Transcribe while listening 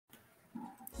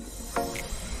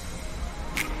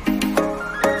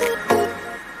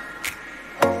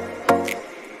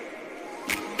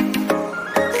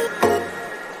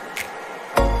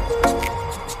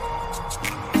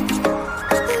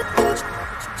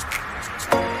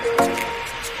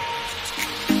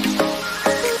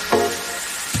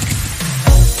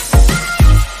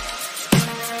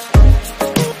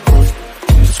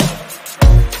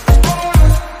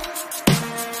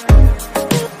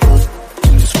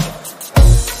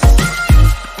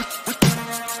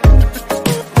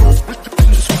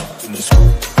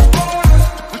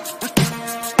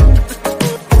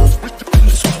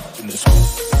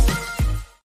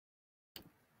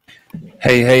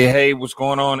Hey, what's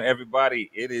going on,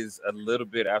 everybody? It is a little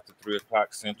bit after 3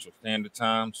 o'clock Central Standard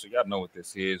Time, so y'all know what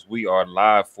this is. We are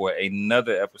live for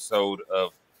another episode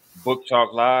of Book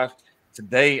Talk Live.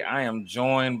 Today, I am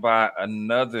joined by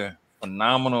another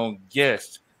phenomenal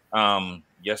guest.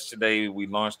 Yesterday, we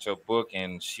launched her book,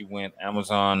 and she went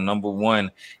Amazon #1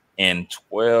 in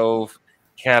 12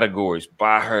 categories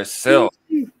by herself.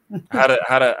 How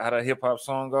the hip hop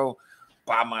song go?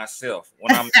 By myself.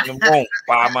 When I'm in the room,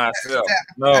 by myself.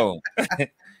 No.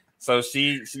 So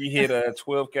she hit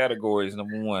 12 categories.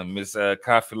 #1, Miss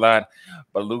Khafilat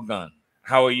Balogun.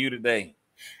 How are you today?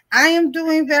 I am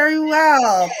doing very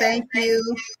well. Thank you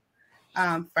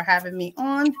for having me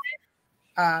on.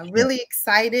 Really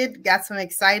excited. Got some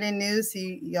exciting news.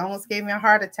 You almost gave me a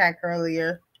heart attack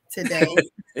earlier today.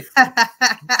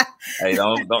 Hey,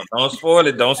 don't spoil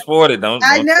it. Don't spoil it.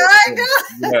 I know.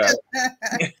 Yeah.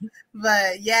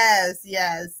 But yes.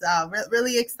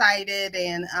 Really excited,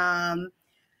 and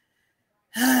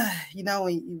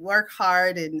when you work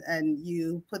hard and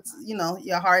you put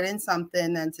your heart in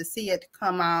something, and to see it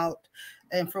come out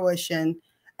in fruition,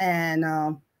 and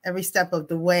every step of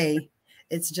the way,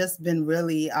 it's just been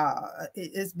really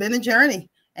it's been a journey,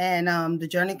 and the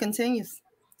journey continues.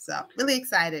 So really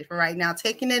excited for right now,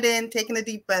 taking it in, taking a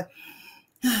deep breath,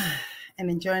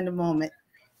 and enjoying the moment.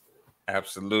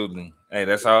 Absolutely. Hey,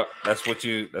 that's what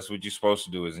you're supposed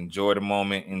to do, is enjoy the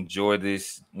moment, enjoy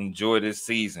this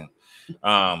season.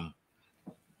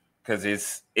 Because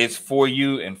it's for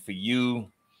you and for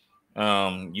you,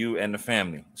 you and the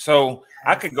family. So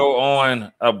I could go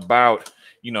on about,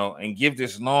 and give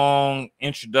this long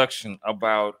introduction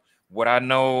about what I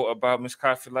know about Miss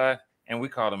Khafilat, and we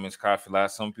call her Miss Khafilat.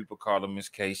 Some people call her Miss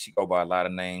K. She go by a lot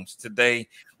of names. Today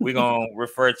we're gonna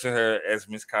refer to her as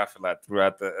Miss Khafilat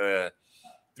throughout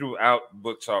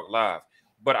Book Talk Live.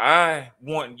 But I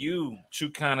want you to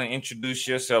kind of introduce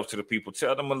yourself to the people.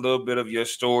 Tell them a little bit of your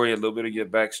story, a little bit of your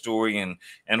backstory,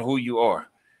 and who you are.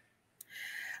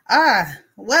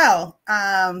 Well,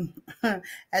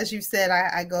 as you said,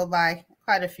 I go by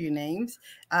quite a few names,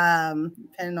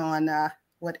 depending on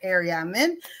what area I'm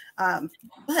in.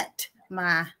 But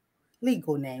my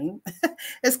legal name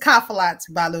is Khafilat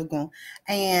Balogun,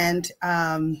 and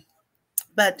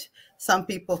but some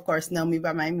people, of course, know me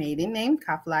by my maiden name,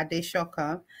 Khafilat de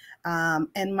Shokan.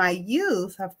 And my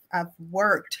youth, I've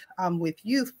worked with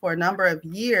youth for a number of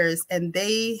years, and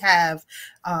they have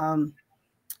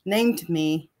named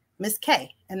me Miss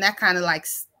K, and that kind of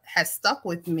has stuck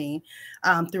with me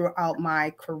throughout my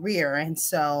career. And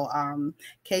so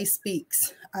K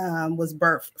Speaks was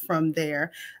birthed from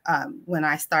there when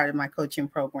I started my coaching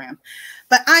program.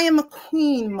 But I am a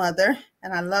queen mother,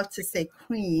 and I love to say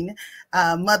queen,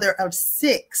 mother of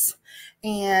 6,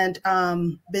 and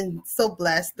been so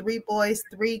blessed. 3 boys,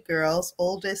 3 girls,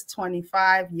 oldest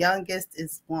 25, youngest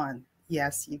is 1.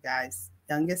 Yes, you guys.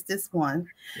 Youngest is 1.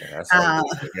 Yeah,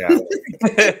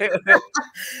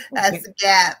 that's a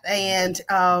gap. And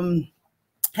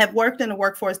have worked in the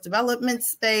workforce development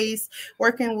space,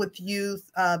 working with youth,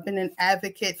 been an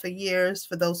advocate for years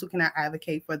for those who cannot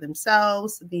advocate for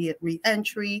themselves, be it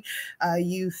reentry,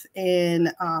 youth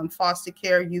in foster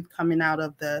care, youth coming out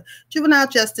of the juvenile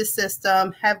justice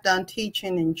system, have done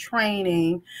teaching and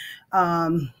training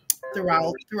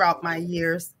throughout my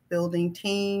years, building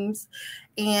teams,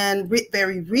 and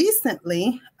very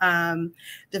recently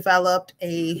developed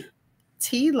a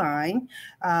tea line,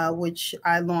 which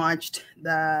I launched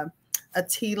a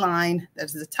tea line that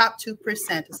is the top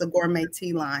 2%. It's a gourmet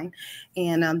tea line,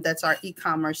 and that's our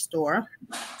e-commerce store.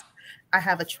 I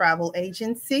have a travel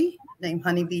agency named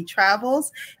Honeybee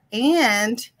Travels,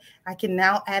 and I can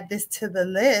now add this to the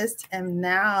list. I'm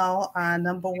now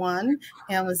 #1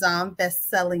 Amazon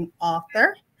best-selling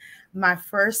author. My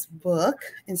first book,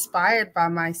 inspired by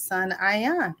my son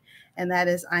Ayan, and that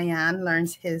is Ayan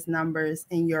Learns His Numbers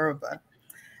in Yoruba.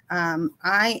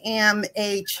 I am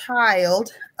a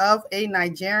child of a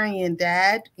Nigerian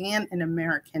dad and an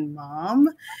American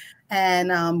mom,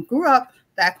 and grew up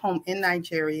back home in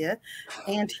Nigeria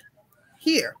and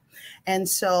here. And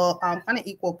so kind of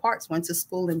equal parts, went to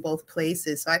school in both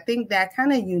places. So I think that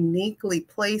kind of uniquely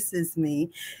places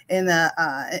me in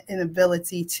an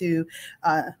ability to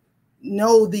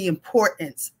know the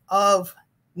importance of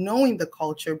knowing the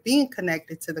culture, being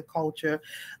connected to the culture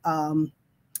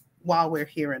while we're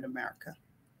here in America.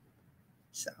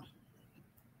 So,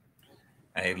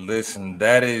 hey, listen,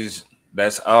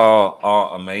 that's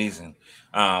all amazing.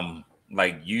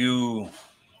 Like you,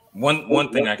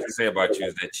 one thing I can say about you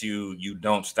is that you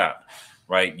don't stop,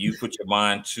 right? You put your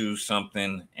mind to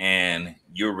something and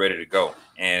you're ready to go,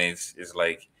 and it's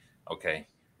like, okay,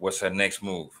 what's her next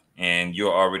move? and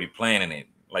you're already planning it.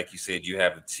 Like you said, you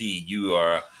have a T, you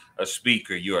are a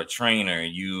speaker, you're a trainer,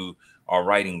 you are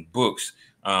writing books.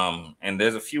 And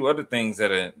there's a few other things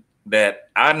that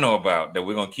I know about that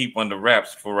we're gonna keep under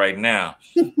wraps for right now.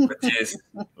 But just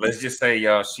let's just say,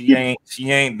 y'all, she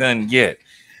ain't done yet.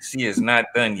 She is not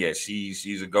done yet.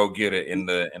 She's a go-getter in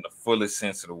the fullest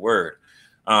sense of the word.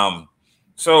 Um,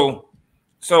 so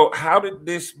how did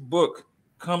this book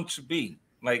come to be?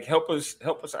 Like, help us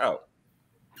out.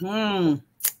 Hmm.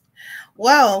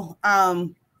 Well,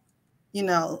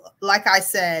 like I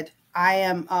said, I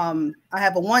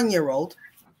have a 1-year-old,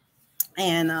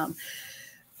 and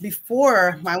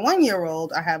before my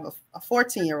 1-year-old, I have a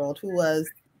 14-year-old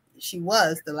she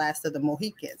was the last of the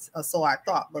Mohicans. So I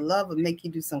thought, but love would make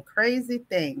you do some crazy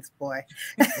things, boy.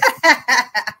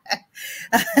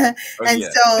 Oh And yeah.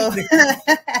 so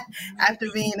after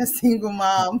being a single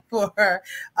mom for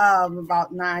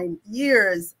about 9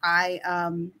 years, I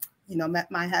met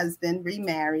my husband,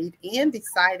 remarried, and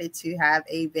decided to have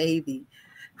a baby.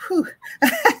 Whew.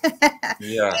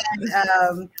 Yeah.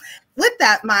 With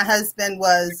that, my husband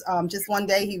was just one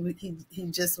day he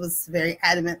just was very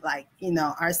adamant, like,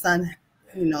 our son,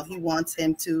 he wants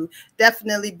him to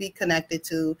definitely be connected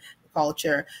to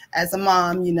culture. As a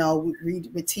mom,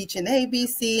 we're teaching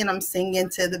ABC, and I'm singing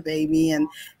to the baby, and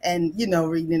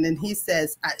reading, and he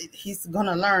says he's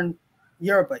gonna learn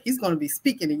Yoruba. He's going to be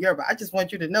speaking in Yoruba. I just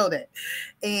want you to know that.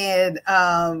 And,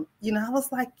 I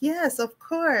was like, yes, of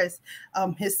course.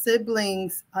 His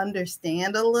siblings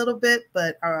understand a little bit,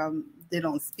 but they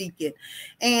don't speak it.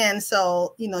 And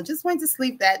so, just went to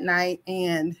sleep that night,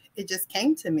 and it just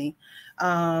came to me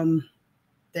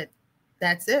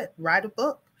that's it, write a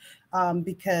book.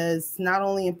 Because not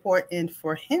only important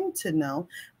for him to know,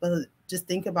 but just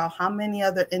think about how many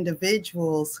other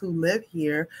individuals who live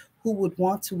here who would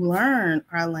want to learn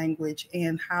our language,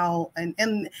 and how,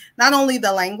 and not only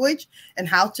the language and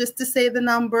how just to say the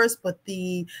numbers, but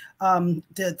the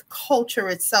culture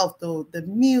itself, the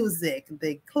music,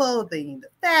 the clothing, the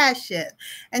fashion,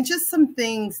 and just some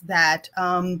things that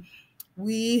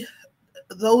we,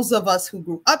 those of us who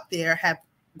grew up there, have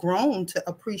grown to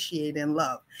appreciate and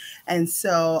love. And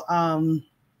so,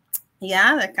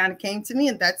 yeah, that kind of came to me,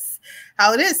 and that's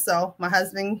how it is. So my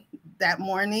husband, that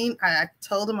morning, I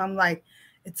told him, I'm like,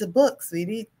 it's a book,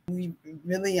 sweetie. I'm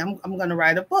going to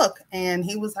write a book. And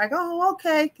he was like, oh,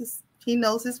 okay. Because he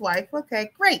knows his wife. Okay,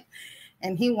 great.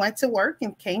 And he went to work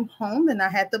and came home, and I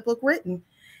had the book written.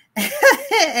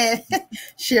 And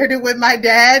shared it with my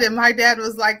dad, and my dad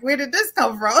was like, where did this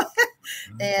come from?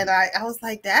 And I was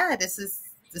like, Dad, this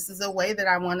is a way that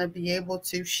I want to be able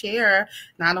to share,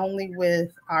 not only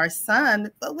with our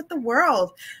son, but with the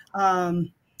world.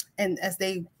 And as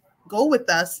they go with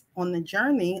us on the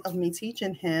journey of me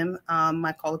teaching him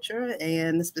my culture,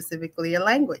 and specifically a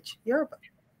language, Yoruba.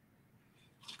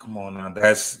 Come on now.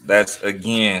 That's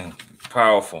again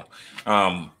powerful.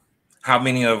 Um, how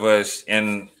many of us,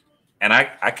 and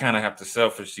I kind of have to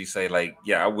selfishly say, like,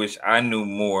 yeah, I wish I knew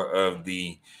more of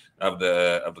the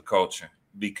culture,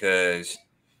 because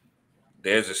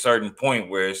there's a certain point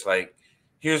where it's like,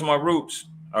 here's my roots.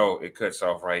 Oh, it cuts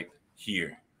off right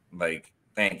here. Like,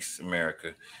 thanks,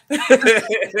 America.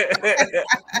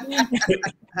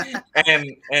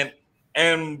 and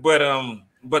and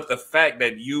but the fact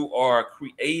that you are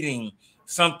creating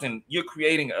something, you're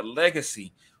creating a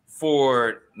legacy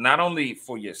for not only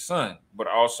for your son, but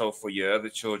also for your other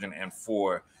children, and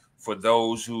for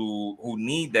those who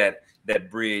need that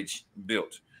bridge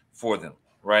built for them,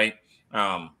 right?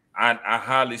 I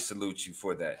highly salute you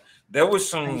for that. There was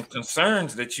some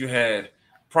concerns that you had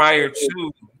prior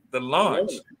to the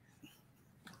launch.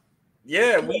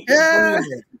 Yeah, we Yeah. going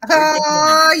there. We going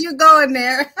Oh, you going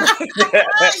there.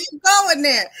 there. You going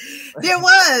there. There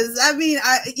was. I mean,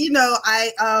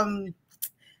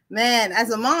 man,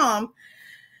 as a mom,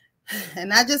 and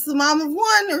not just a mom of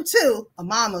one or two, a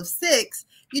mom of six,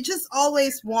 you just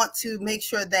always want to make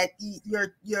sure that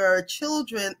your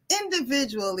children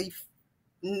individually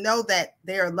know that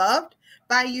they are loved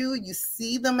by you. You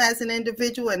see them as an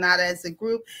individual and not as a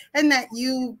group, and that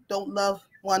you don't love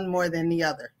one more than the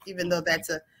other, even though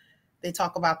they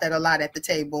talk about that a lot at the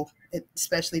table,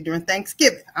 especially during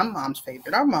Thanksgiving. I'm mom's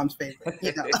favorite. Our mom's favorite.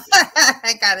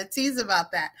 I got to tease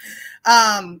about that.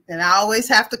 And I always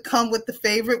have to come with the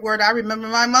favorite word. I remember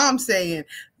my mom saying,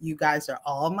 you guys are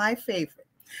all my favorite.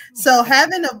 So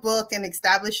having a book and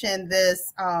establishing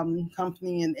this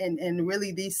company, and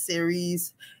really these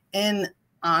series in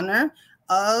honor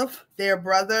of their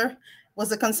brother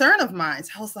was a concern of mine.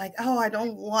 So I was like, oh, I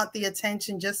don't want the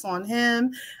attention just on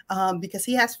him, because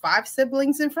he has 5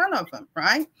 siblings in front of him,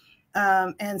 right?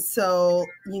 And so,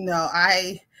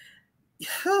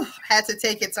 had to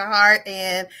take it to heart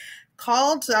and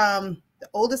called the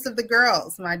oldest of the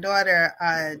girls, my daughter,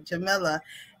 Jamila.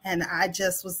 And I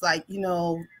just was like,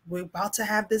 we're about to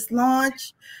have this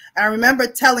launch. I remember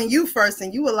telling you first,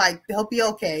 and you were like, they'll be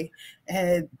okay.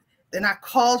 And then I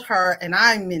called her, and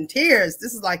I'm in tears.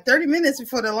 This is like 30 minutes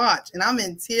before the launch. And I'm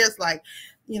in tears, like,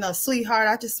 sweetheart,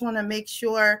 I just want to make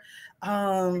sure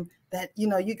that,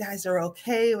 you guys are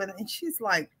okay. And she's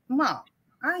like, Mom,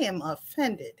 I am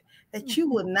offended that you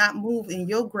will not move in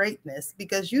your greatness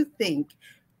because you think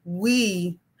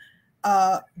we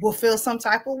will feel some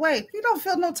type of way. We don't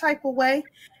feel no type of way.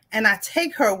 And I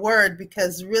take her word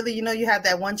because really, you have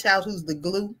that one child who's the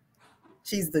glue.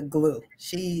 She's the glue.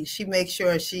 She makes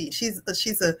sure she's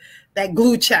that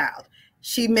glue child.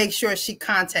 She makes sure she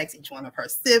contacts each one of her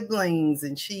siblings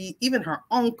and even her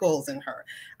uncles and her.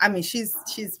 I mean, she's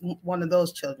one of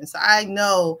those children. So I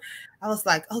know. I was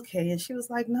like, okay, and she was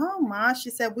like, no, Ma.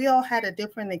 She said we all had a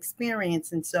different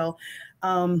experience, and so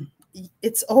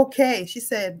it's okay. She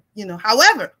said,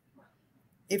 however,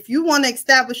 if you want to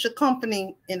establish a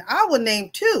company in our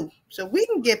name too, so we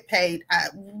can get paid,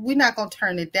 we're not going to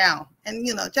turn it down. And,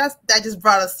 that just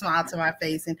brought a smile to my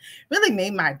face and really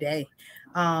made my day.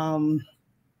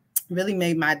 Really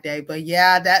made my day. But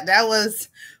yeah, that was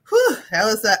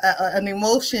an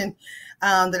emotion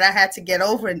that I had to get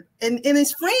over. And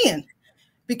it's freeing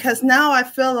because now I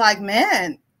feel like,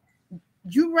 man,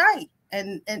 you're right.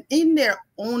 And in their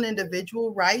own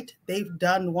individual right, they've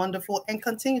done wonderful and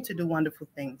continue to do wonderful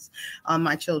things.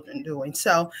 My children doing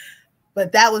so,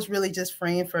 but that was really just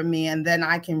freeing for me. And then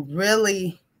I can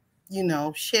really,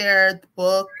 share the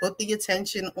book, put the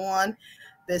attention on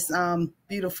this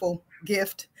beautiful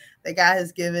gift that God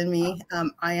has given me,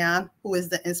 Ayan, who is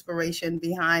the inspiration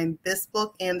behind this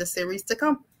book and the series to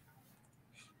come.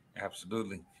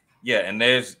 Absolutely. Yeah, and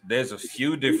there's a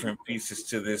few different pieces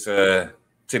to this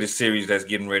series that's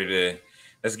getting ready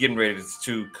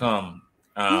to come.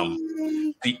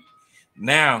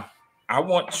 Now I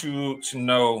want you to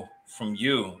know from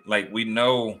you, like we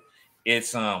know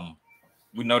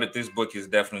that this book is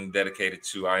definitely dedicated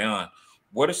to Ayan.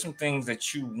 What are some things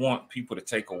that you want people to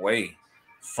take away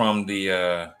from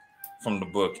the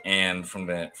book and from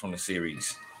the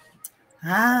series?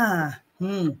 I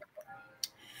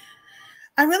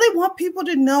really want people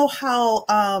to know how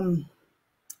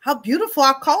beautiful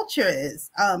our culture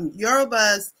is.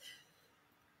 Yorubas,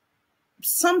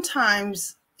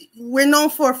 sometimes we're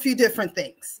known for a few different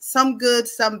things, some good,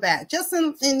 some bad, just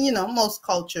in most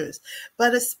cultures,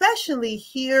 but especially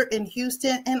here in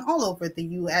Houston and all over the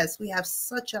US, we have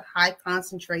such a high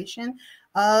concentration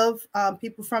of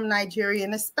people from Nigeria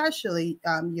and especially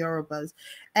Yorubas,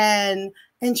 and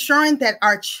ensuring that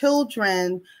our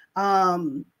children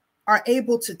are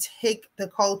able to take the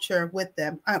culture with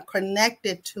them,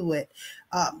 connected to it,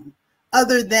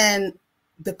 other than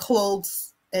the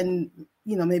clothes and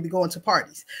maybe going to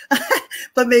parties,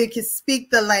 but maybe can speak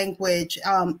the language,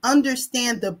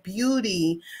 understand the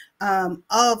beauty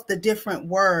of the different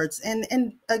words.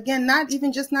 And again, not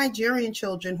even just Nigerian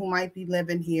children who might be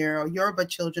living here or Yoruba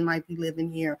children might be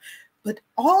living here, but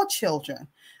all children,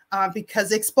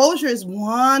 because exposure is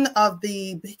one of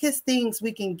the biggest things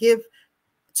we can give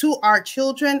to our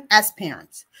children as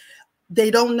parents.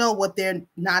 They don't know what they're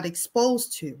not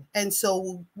exposed to. And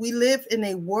so we live in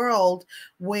a world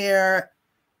where,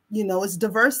 it's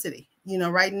diversity.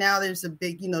 Right now there's a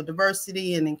big,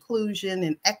 diversity and inclusion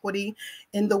and equity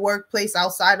in the workplace,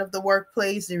 outside of the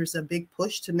workplace. There's a big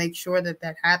push to make sure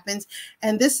that happens.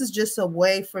 And this is just a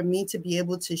way for me to be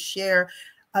able to share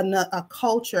a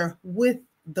culture with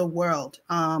the world,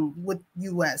 with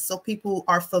US, so people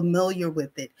are familiar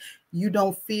with it. You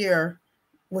don't fear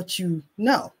what you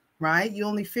know, right? You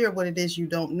only fear what it is you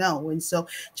don't know. And so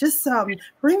just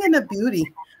bringing the beauty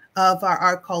of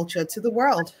our culture to the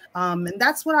world. And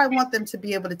that's what I want them to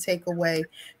be able to take away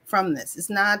from this. It's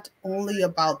not only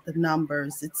about the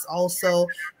numbers, it's also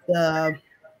the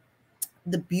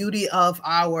beauty of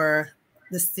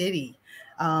the city.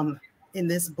 In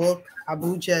this book,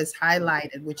 Abuja is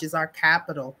highlighted, which is our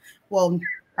capital. Well,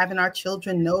 having our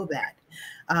children know that.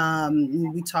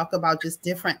 We talk about just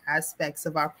different aspects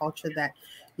of our culture that,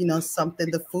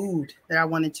 the food that I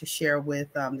wanted to share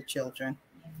with the children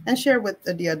and share with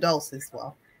the adults as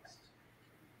well.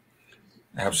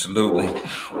 Absolutely.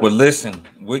 Well, listen,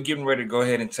 we're getting ready to go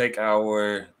ahead and take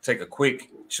a quick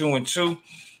 2 and 2.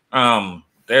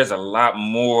 There's a lot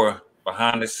more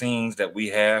behind the scenes that we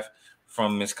have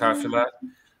from Miss Khafilat.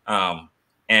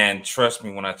 And trust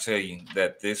me when I tell you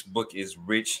that this book is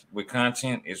rich with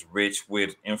content, is rich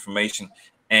with information,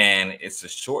 and it's a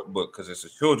short book because it's a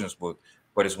children's book,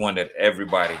 but it's one that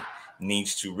everybody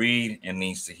needs to read and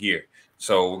needs to hear.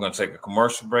 So we're going to take a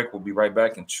commercial break. We'll be right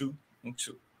back in two.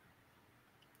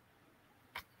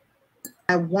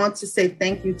 I want to say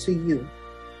thank you to you,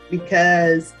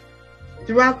 because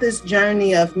throughout this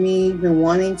journey of me even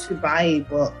wanting to buy a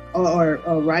book or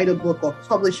write a book or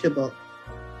publish a book,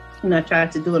 and I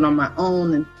tried to do it on my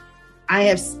own, and I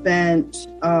have spent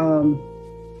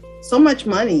so much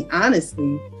money,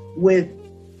 honestly, with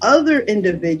other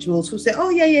individuals who say, oh,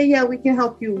 yeah, we can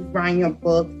help you write your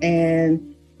book.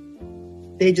 And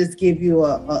they just give you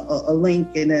a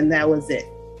link, and then that was it.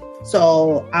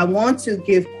 So I want to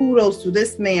give kudos to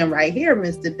this man right here,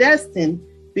 Mr. Destin,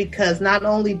 because not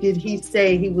only did he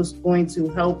say he was going to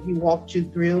help, he walked you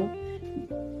through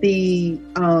the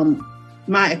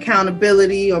my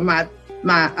accountability, or my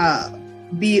BOBM.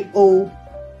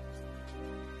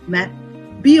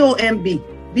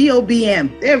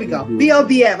 There we go.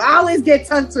 BOBM. I always get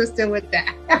tongue twisted with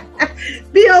that.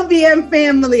 BOBM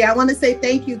family. I want to say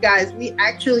thank you guys. We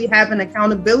actually have an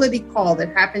accountability call that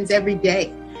happens every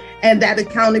day. And that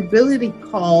accountability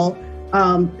call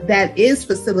that is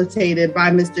facilitated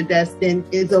by Mr. Destin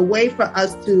is a way for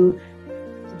us to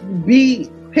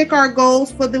pick our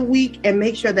goals for the week and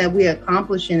make sure that we're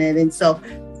accomplishing it. And so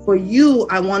for you,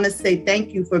 I want to say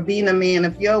thank you for being a man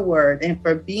of your word, and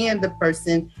for being the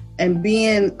person and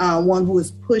being one who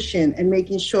is pushing and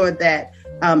making sure that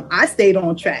I stayed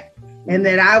on track, and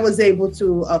that I was able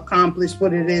to accomplish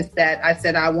what it is that I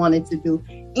said I wanted to do,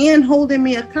 and holding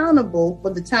me accountable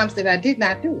for the times that I did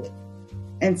not do it.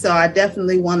 And so I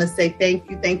definitely want to say thank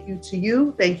you. Thank you to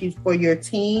you. Thank you for your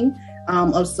team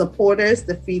of supporters.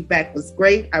 The feedback was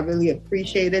great. I really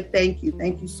appreciate it. Thank you.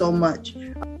 Thank you so much.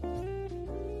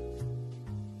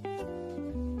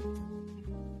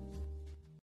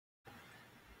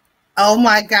 Oh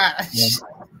my gosh.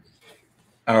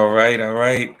 All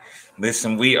right.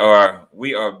 Listen, we are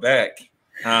back.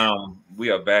 We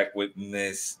are back with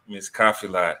Miss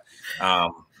Khafilat,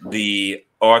 the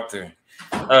author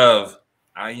of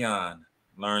Ayan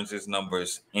Learns His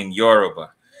Numbers in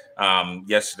Yoruba.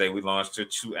 Yesterday we launched her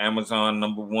to Amazon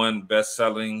 #1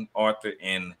 best-selling author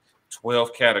in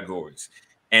 12 categories.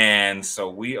 And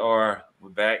so we're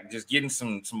back just getting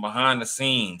some behind the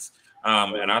scenes.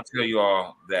 And I'll tell you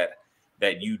all that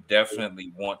you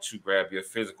definitely want to grab your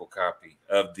physical copy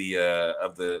of the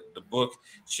book.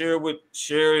 Share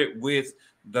it with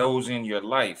those in your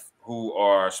life who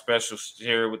are special.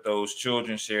 Share it with those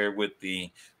children. Share it with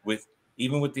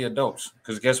even with the adults.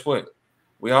 Because guess what?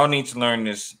 We all need to learn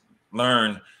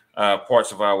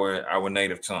parts of our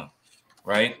native tongue,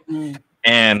 right?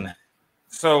 And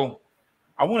so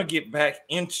I want to get back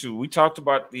into. We talked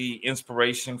about the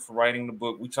inspiration for writing the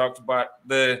book. We talked about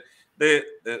the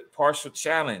partial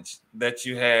challenge that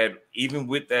you had even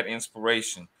with that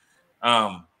inspiration,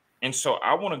 and so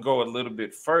I want to go a little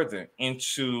bit further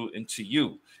into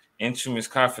Miss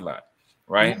Khafilat,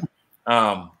 right?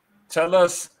 Tell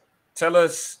us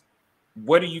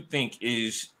what do you think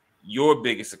is your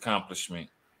biggest accomplishment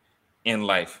in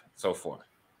life so far?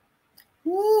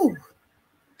 Ooh,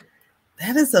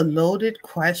 that is a loaded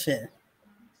question.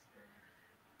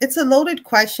 It's a loaded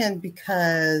question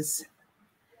because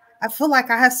I feel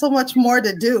like I have so much more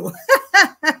to do.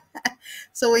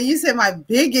 So when you say my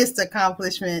biggest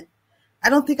accomplishment, I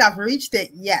don't think I've reached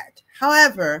it yet.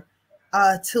 However,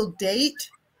 till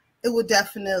date, it would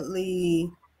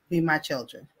definitely be my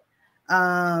children.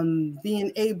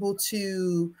 Being able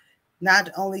to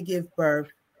not only give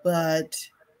birth, but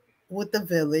with the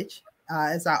village,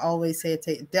 as I always say,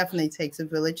 it definitely takes a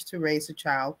village to raise a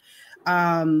child.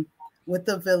 With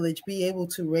the village, be able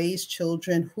to raise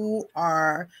children who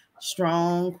are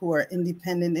strong, who are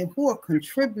independent, and who are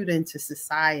contributing to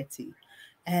society,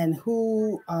 and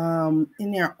who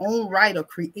in their own right are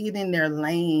creating their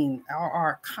lane,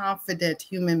 are confident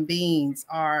human beings,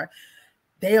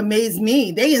 they amaze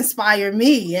me, they inspire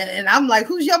me, and I'm like,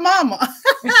 who's your mama?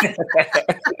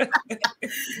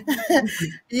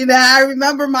 I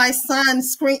remember my son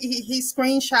he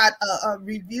screenshot a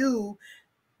review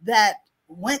that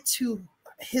went to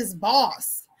his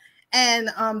boss,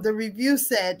 and the review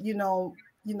said,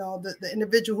 the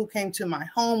individual who came to my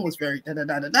home was very da da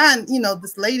da da da. And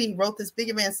this lady wrote this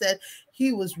big man said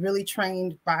he was really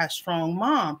trained by a strong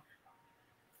mom.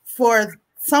 For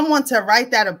someone to write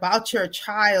that about your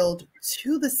child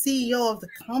to the CEO of the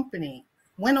company,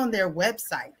 went on their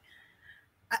website,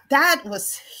 that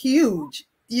was huge,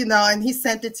 and he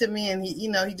sent it to me, and he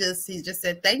just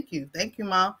said, thank you,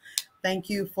 mom. Thank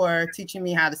you for teaching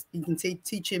me how to speak and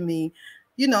teaching me,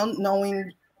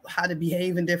 knowing how to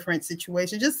behave in different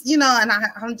situations. Just, and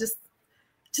I'm just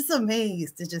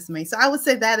amazed. It's just amazing. So I would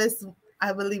say that is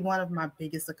I believe one of my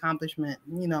biggest accomplishment,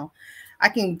 I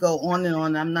can go on and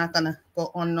on. I'm not gonna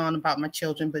go on and on about my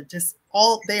children, but just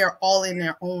they are all in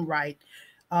their own right,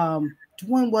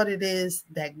 doing what it is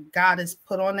that God has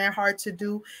put on their heart to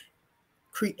do,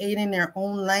 creating their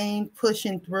own lane,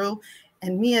 pushing through.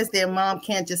 And me as their mom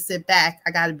can't just sit back.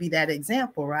 I got to be that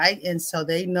example, right? And so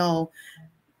they know,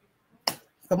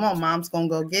 come on, mom's gonna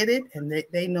go get it, and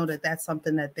they know that that's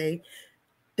something that they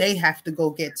have to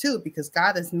go get too, because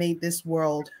God has made this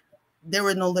world. There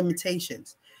are no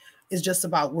limitations. It's just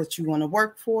about what you want to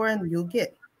work for, and you'll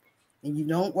get. And you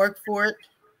don't work for it,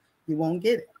 you won't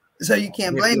get it. So you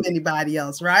can't blame anybody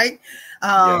else, right?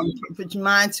 Put your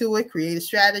mind to it, create a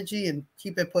strategy, and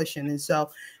keep it pushing. And so,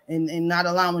 and not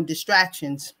allowing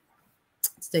distractions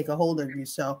to take a hold of you.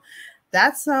 So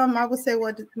that's I would say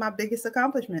what my biggest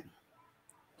accomplishment.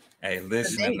 Hey,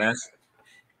 listen,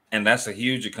 and that's a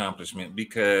huge accomplishment,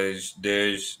 because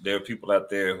there are people out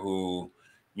there who,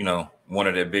 one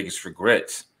of their biggest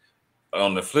regrets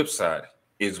on the flip side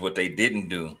is what they didn't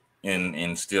do in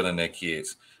instilling their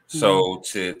kids. So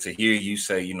to hear you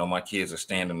say, my kids are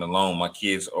standing alone, my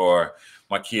kids are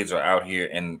out here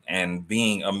and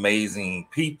being amazing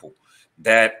people,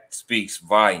 that speaks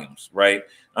volumes, right?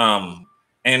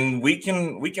 And we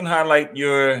can highlight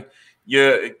your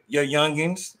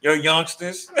youngins, your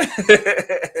youngsters.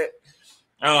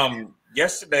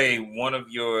 Yesterday one of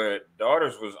your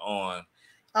daughters was on,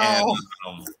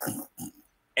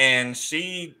 and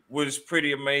she was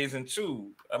pretty amazing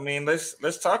too. I mean,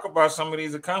 let's talk about some of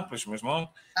these accomplishments, Mom.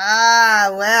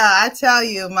 Well, I tell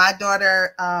you, my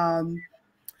daughter,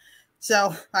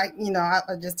 so I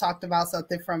just talked about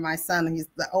something from my son. He's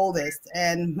the oldest,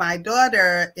 and my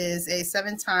daughter is a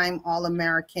 7-time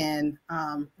All-American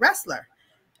wrestler.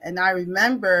 And I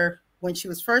remember when she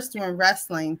was first doing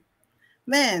wrestling,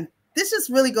 man, this just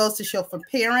really goes to show for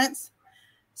parents,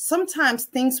 sometimes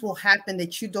things will happen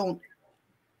that you don't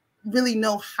really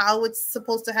know how it's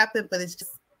supposed to happen, but it's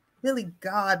just really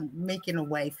God making a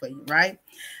way for you, right?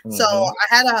 So I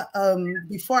had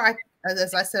before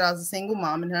as I said, I was a single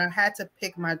mom, and I had to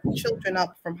pick my children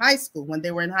up from high school when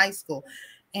they were in high school.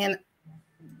 And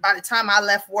by the time I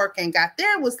left work and got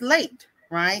there, it was late,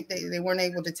 right? They weren't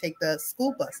able to take the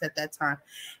school bus at that time.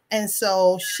 And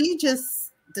so she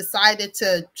just decided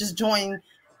to just join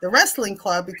the wrestling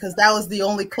club because that was the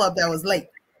only club that was late.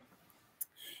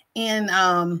 And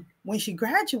when she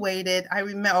graduated, I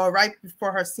remember right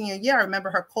before her senior year, I remember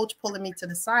her coach pulling me to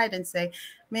the side and say,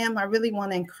 "Ma'am, I really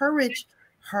want to encourage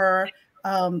her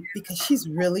because she's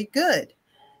really good."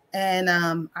 And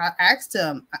I asked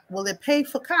him, "Will it pay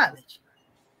for college?"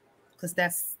 Because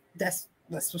that's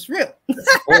what's real.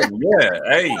 Oh yeah,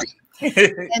 hey.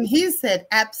 And he said,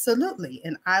 "Absolutely,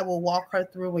 and I will walk her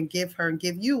through and give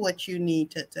you what you need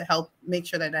to help make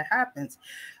sure that happens."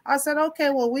 I said,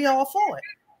 "Okay, well, we all for it."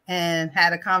 And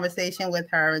had a conversation with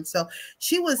her. And so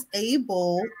she was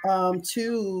able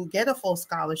to get a full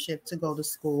scholarship to go to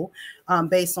school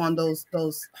based on those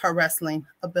her wrestling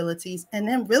abilities, and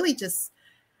then really just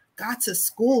got to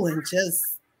school and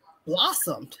just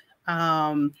blossomed.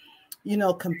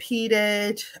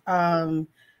 Competed.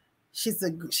 She's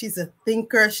a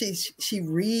thinker. She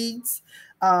reads.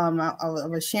 I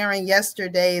was sharing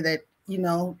yesterday that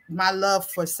my love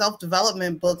for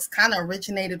self-development books kind of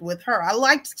originated with her. I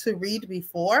liked to read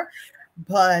before,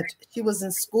 but she was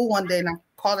in school one day and I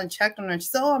called and checked on her. She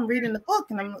said, "Oh, I'm reading the book."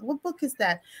 And I'm like, "What book is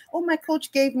that?" "Oh, my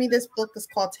coach gave me this book. It's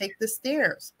called Take the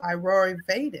Stairs by Rory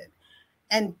Vaden."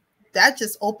 And that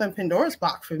just opened Pandora's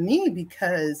box for me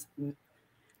because,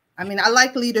 I mean, I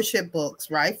like leadership books,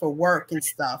 right? For work and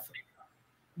stuff.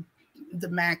 The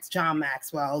John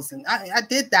Maxwell's, and I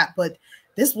did that, but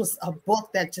this was a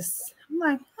book that just, I'm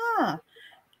like,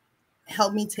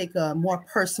 helped me take a more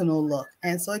personal look.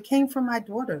 And so it came from my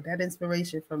daughter, that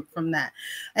inspiration from that.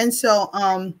 And so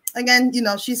again,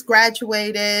 she's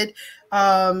graduated.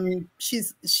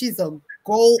 She's a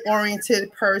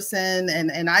goal-oriented person,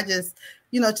 and I just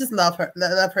just love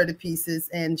her to pieces.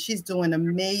 And she's doing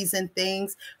amazing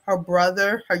things. Her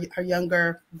brother, her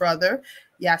younger brother,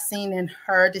 Yasin, and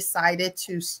her decided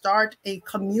to start a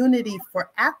community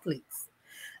for athletes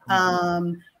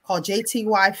called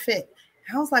JTY Fit.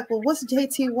 I was like, "Well, what's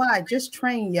JTY? Just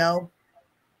train, yo."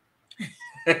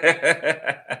 They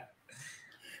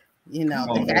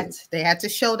had to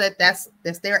show that that's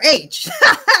their age.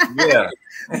 Yeah.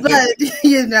 But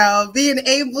being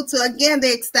able to, again, they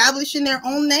establishing their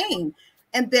own name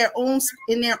and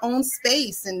in their own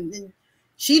space, and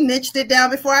she niched it down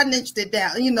before I niched it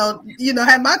down.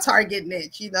 Had my target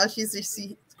niche.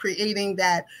 She's creating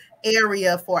that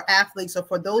area for athletes or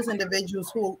for those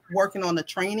individuals who are working on a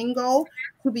training goal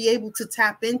to be able to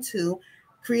tap into,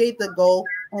 create the goal,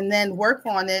 and then work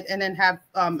on it, and then have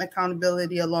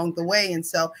accountability along the way. And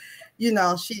so, you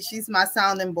know, she's my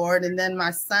sounding board. And then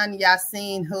my son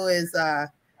Yasin, who is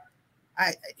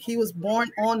he was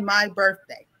born on my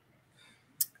birthday,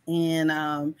 and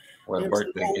What a there's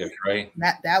birthday gift, right?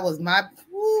 that was my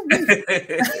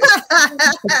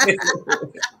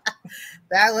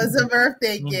that was a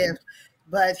birthday gift.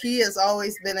 But he has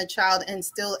always been a child, and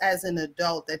still as an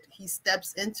adult, that he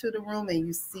steps into the room and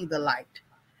you see the light.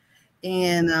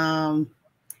 And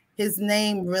his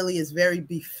name really is very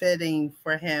befitting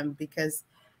for him, because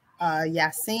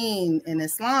Yasin in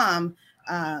Islam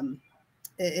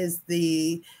is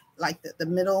the like the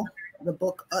middle, the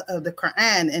book of the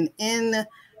Quran, and in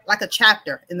like a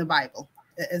chapter in the Bible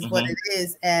is what it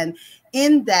is. And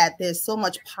in that, there's so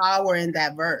much power in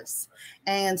that verse,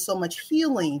 and so much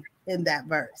healing in that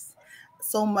verse,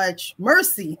 so much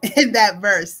mercy in that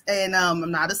verse. And I'm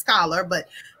not a scholar, but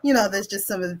you know, there's just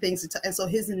some of the things. And so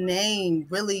his name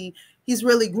really, he's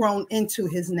really grown into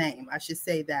his name, I should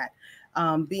say that.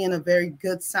 Being a very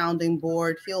good sounding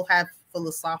board, he'll have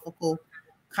philosophical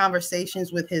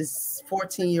conversations with his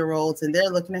 14-year-olds, and they're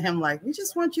looking at him like, we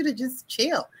just want you to just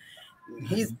chill.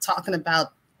 He's talking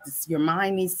about this, your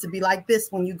mind needs to be like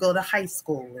this when you go to high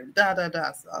school, and da da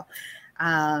da. So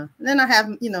then I have,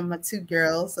 you know, my two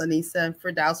girls, Anissa and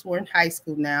Firdaus, who are in high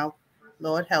school now.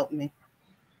 Lord help me.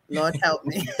 Lord help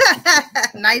me.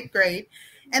 Ninth grade.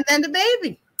 And then the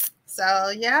baby.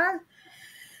 So yeah,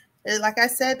 like I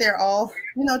said, they're all,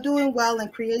 you know, doing well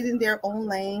and creating their own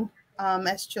lane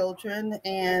as children.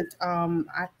 And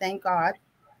I thank God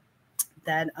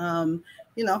that,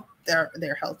 you know,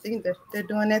 they're healthy. They're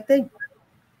doing their thing.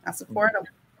 I support them.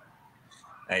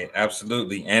 Hey,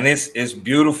 absolutely. And it's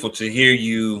beautiful to hear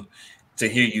you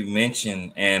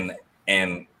mention,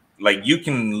 and like you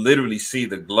can literally see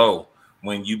the glow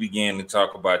when you begin to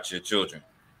talk about your children,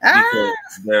 because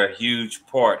they're a huge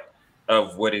part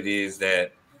of what it is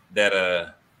that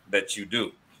you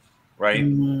do, right?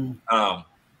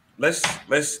 Let's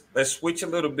switch a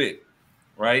little bit,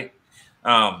 right?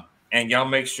 And y'all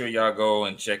make sure y'all go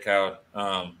and check out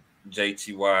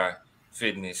JTY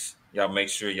Fitness. Y'all make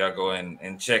sure y'all go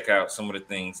and check out some of the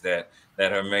things that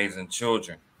her amazing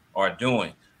children are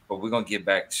doing. But we're gonna get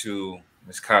back to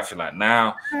Miss Khafilat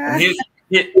now. And here's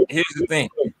the thing.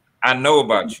 I know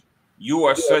about you. You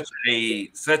are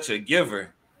such a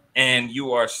giver, and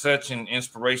you are such an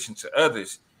inspiration to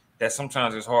others that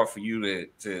sometimes it's hard for you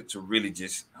to really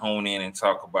just hone in and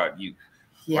talk about you.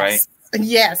 Yes. Right?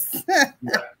 Yes.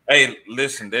 Hey,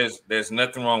 listen, there's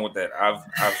nothing wrong with that.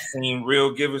 I've seen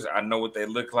real givers. I know what they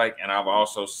look like, and I've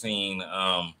also seen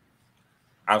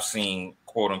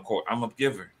quote unquote I'm a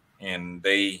giver, and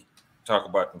they talk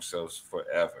about themselves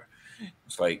forever.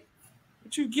 It's like,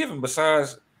 what you giving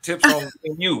besides tips on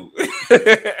you?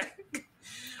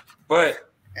 But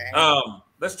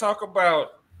let's talk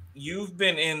about, you've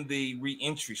been in the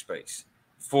reentry space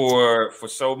for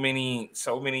so many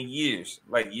years,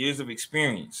 like years of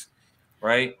experience,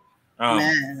 right?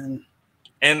 Man.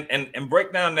 And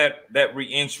break down that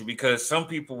reentry, because some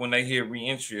people, when they hear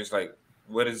reentry, it's like,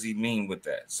 what does he mean with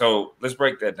that? So let's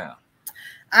break that down.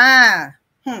 I'm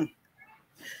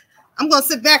gonna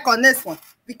sit back on this one,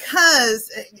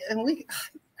 because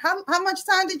how much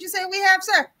time did you say we have,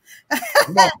 sir?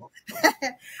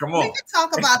 Come on. We can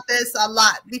talk about this a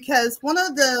lot, because one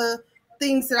of the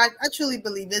things that I truly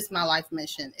believe is my life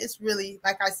mission is really,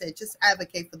 like I said, just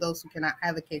advocate for those who cannot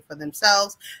advocate for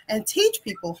themselves, and teach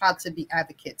people how to be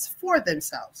advocates for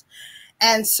themselves.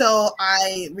 And so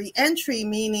reentry,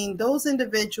 meaning those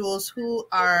individuals who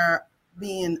are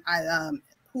being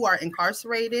who are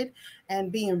incarcerated and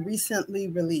being recently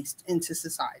released into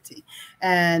society,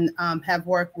 and have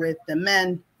worked with the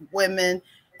men, women,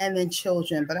 and then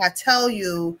children. But I tell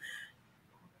you,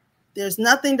 there's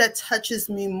nothing that touches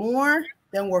me more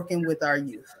than working with our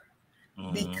youth,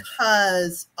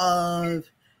 because of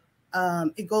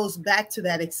it goes back to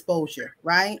that exposure,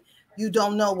 right? You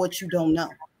don't know what you don't know.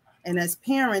 And as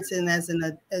parents and as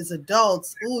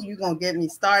adults, you're gonna get me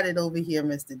started over here,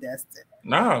 Mr. Destin.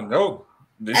 No.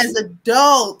 As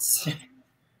adults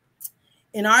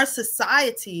in our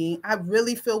society, I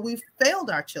really feel we've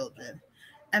failed our children.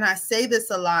 And I say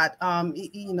this a lot,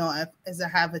 you know, as I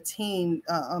have a team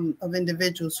of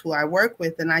individuals who I work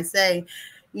with, and I say,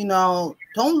 you know,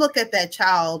 don't look at that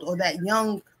child or that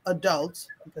young adult,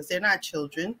 because they're not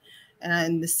children,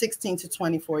 and the 16 to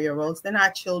 24-year-olds, they're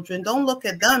not children. Don't look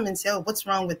at them and say, oh, what's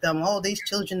wrong with them? Oh, these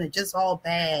children are just all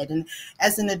bad. And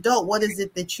as an adult, what is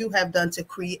it that you have done to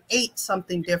create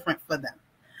something different for them?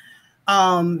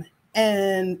 Um,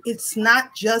 and it's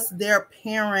not just their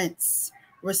parents'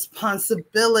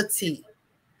 responsibility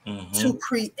to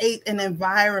create an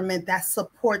environment that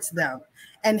supports them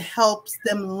and helps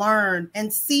them learn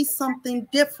and see something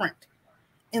different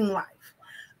in life.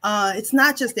 It's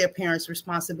not just their parents'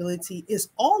 responsibility, it's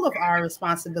all of our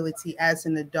responsibility as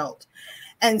an adult.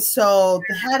 And so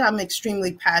that I'm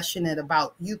extremely passionate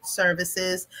about youth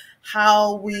services,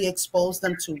 how we expose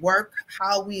them to work,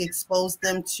 how we expose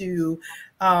them to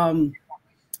um,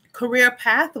 career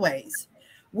pathways.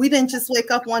 We didn't just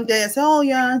wake up one day and say, oh,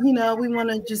 yeah, we want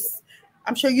to just,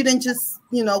 I'm sure you didn't just,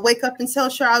 wake up and say, oh,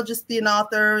 sure, I'll just be an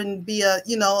author and be a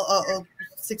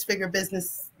six-figure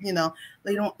business,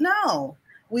 they don't know.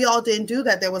 We all didn't do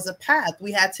that. There was a path.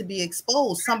 We had to be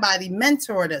exposed. Somebody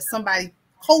mentored us. Somebody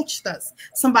coached us.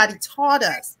 Somebody taught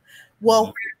us.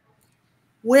 Well,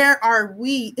 where are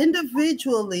we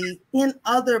individually in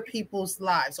other people's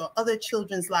lives or other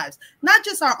children's lives? Not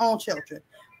just our own children,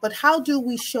 but how do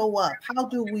we show up? How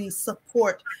do we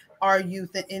support our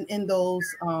youth in those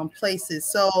places?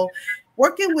 So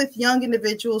working with young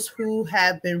individuals who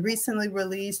have been recently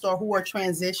released or who are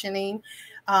transitioning,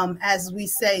 as we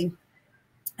say,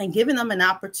 and giving them an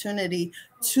opportunity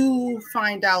to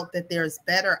find out that there's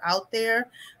better out there,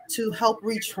 to help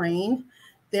retrain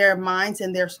their minds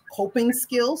and their coping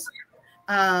skills.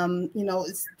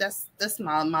 That's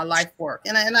my life work,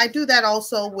 and I do that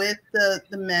also with the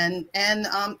men and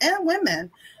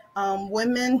women.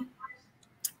 Women,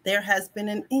 there has been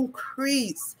an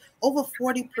increase, over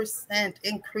 40%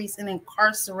 increase in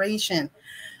incarceration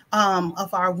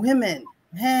of our women.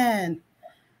 Man,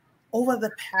 over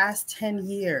the past 10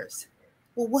 years.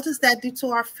 Well, what does that do to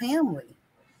our family?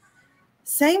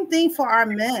 Same thing for our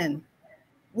men.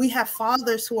 We have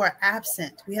fathers who are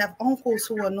absent. We have uncles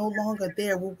who are no longer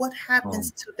there. Well, what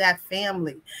happens to that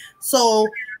family? So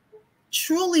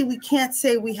truly, we can't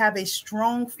say we have a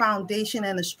strong foundation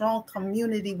and a strong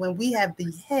community when we have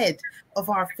the head of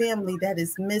our family that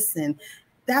is missing.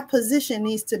 That position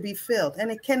needs to be filled, and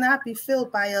it cannot be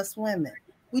filled by us women.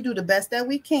 We do the best that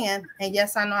we can. And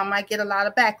yes, I know I might get a lot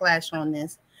of backlash on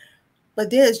this, but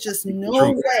there's just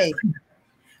no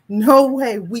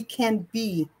way we can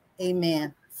be a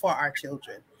man for our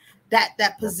children.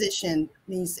 That position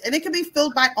needs, and it can be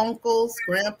filled by uncles,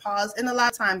 grandpas, and a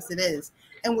lot of times it is.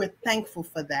 And we're thankful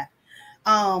for that.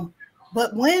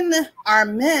 But when our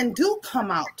men do come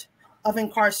out of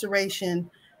incarceration,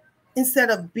 instead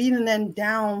of beating them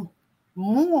down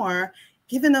more,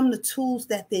 giving them the tools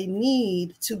that they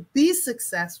need to be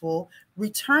successful,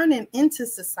 returning into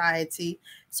society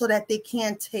so that they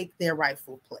can take their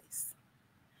rightful place.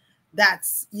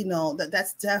 That's,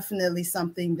 that's definitely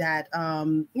something that,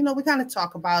 we kind of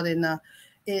talk about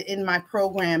in my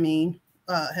programming,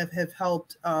 have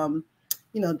helped,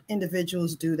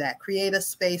 individuals do that, create a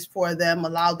space for them,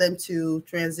 allow them to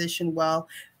transition well,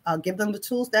 give them the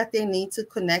tools that they need to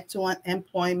connect to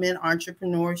employment,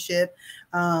 entrepreneurship,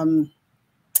 and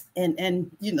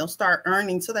start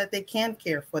earning so that they can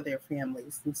care for their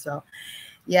families. And so,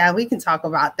 yeah, we can talk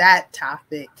about that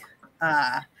topic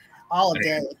all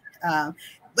day.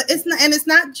 But it's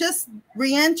not just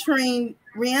returning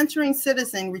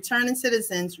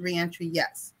citizens, reentry,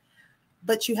 yes.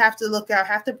 But you have to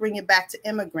have to bring it back to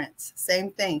immigrants.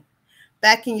 Same thing.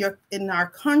 Back in our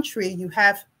country, you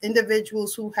have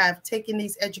individuals who have taken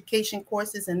these education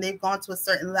courses and they've gone to a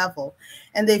certain level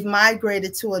and they've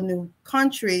migrated to a new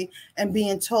country and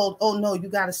being told, oh no, you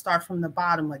got to start from the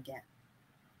bottom again.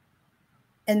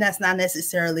 And that's not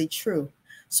necessarily true.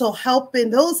 So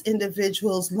helping those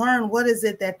individuals learn what is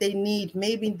it that they need.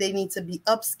 Maybe they need to be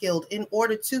upskilled in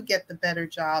order to get the better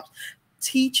jobs,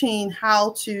 teaching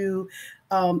how to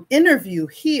interview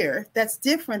here. That's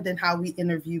different than how we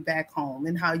interview back home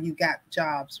and how you got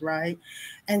jobs, right?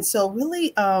 And so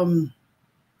really,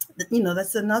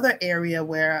 that's another area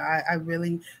where I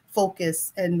really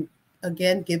focus, and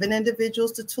again, giving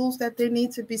individuals the tools that they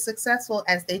need to be successful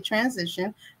as they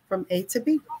transition from A to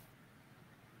B.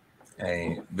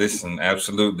 Hey, listen,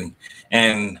 absolutely.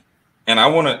 And I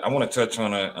want to touch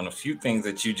on a few things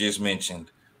that you just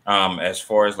mentioned, as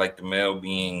far as like the male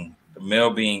being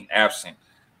absent.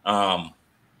 The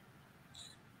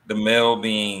male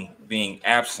being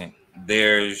absent.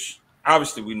 There's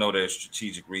obviously, we know there's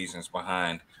strategic reasons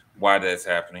behind why that's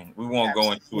happening. We won't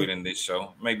go into it in this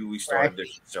show. Maybe we start a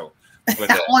different show. But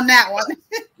on that one.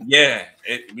 Yeah,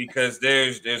 because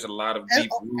there's a lot of deep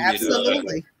rooted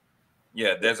absolutely.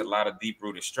 There's a lot of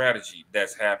deep-rooted strategy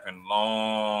that's happened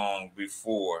long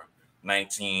before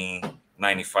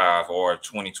 1995 or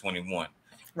 2021.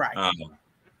 Right.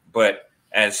 But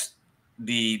as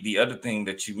the other thing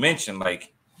that you mentioned,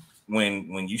 like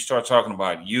when you start talking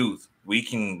about youth, we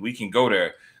can go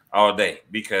there all day,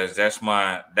 because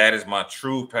that is my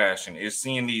true passion, is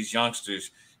seeing these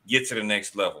youngsters get to the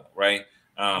next level, right?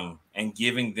 And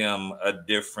giving them a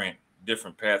different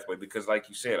pathway, because like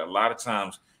you said, a lot of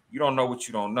times you don't know what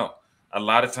you don't know. A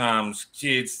lot of times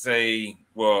kids say,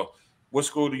 well, what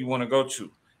school do you want to go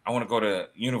to? I want to go to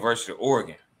University of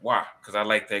Oregon. Why? Because I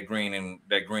like that green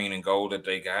and gold that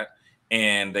they got,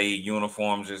 and they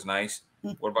uniforms is nice.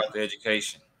 What about the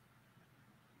education?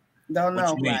 Don't What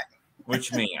know, you mean? right? What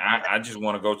you mean? I just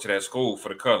want to go to that school for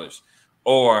the colors,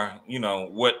 or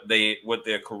what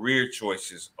their career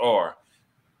choices are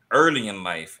early in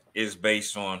life is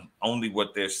based on only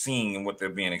what they're seeing and what they're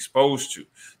being exposed to.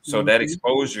 So that Mm-hmm.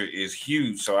 exposure is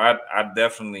huge. So I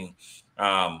definitely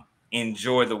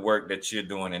enjoy the work that you're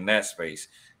doing in that space,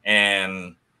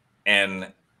 and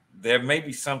and there may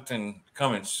be something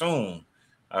coming soon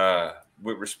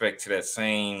with respect to that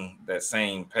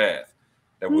same path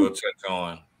that we'll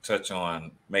touch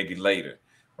on maybe later,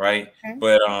 right? Okay.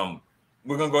 But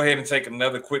we're gonna go ahead and take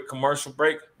another quick commercial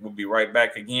break. We'll be right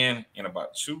back again in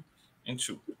about 2 and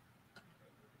 2.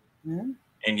 Yeah.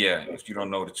 And yeah, if you don't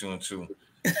know the 2 and 2,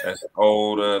 that's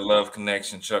old Love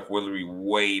Connection, Chuck Willery,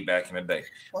 way back in the day.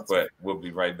 What's But we'll be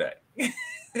right back.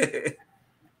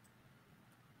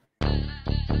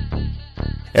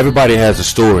 Everybody has a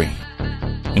story,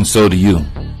 and so do you.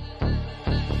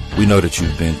 We know that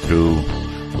you've been through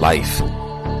life,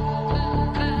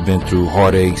 been through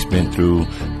heartaches, been through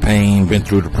pain, been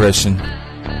through depression.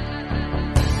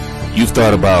 You've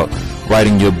thought about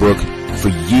writing your book for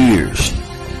years,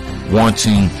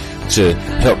 wanting to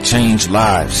help change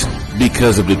lives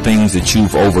because of the things that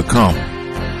you've overcome.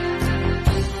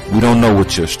 We don't know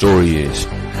what your story is,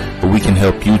 but we can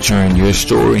help you turn your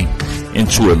story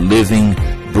into a living,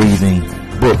 breathing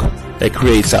book that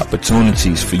creates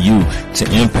opportunities for you to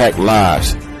impact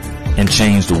lives and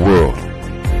change the world.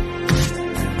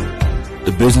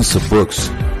 The business of books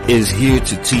is here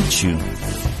to teach you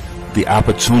the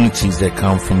opportunities that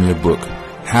come from your book,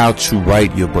 how to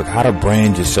write your book, how to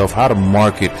brand yourself, how to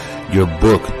market your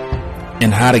book,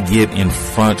 and how to get in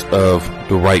front of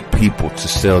the right people to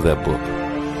sell that book.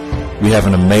 We have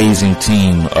an amazing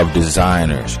team of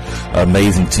designers, an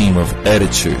amazing team of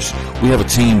editors. We have a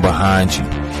team behind you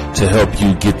to help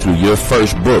you get through your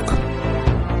first book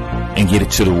and get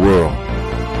it to the world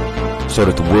so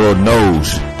that the world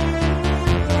knows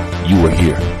you are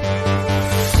here.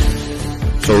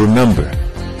 So remember,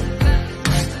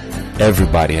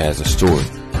 everybody has a story.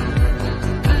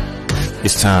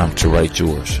 It's time to write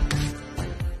yours.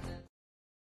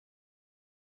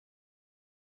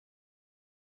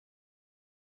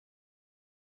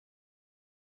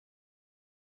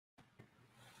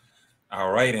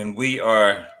 All right, and we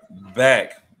are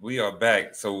back. We are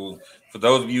back. So, for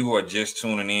those of you who are just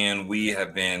tuning in, we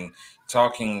have been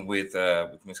talking with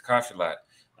Miss Khafilat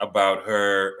about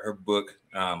her book,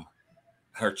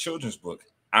 her children's book,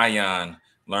 Ayan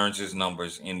Learns His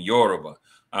Numbers in Yoruba.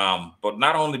 But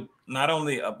not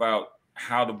only about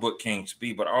how the book came to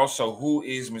be, but also who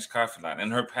is Miss Khafilat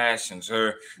and her passions,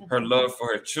 her love for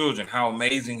her children, how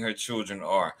amazing her children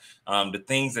are, the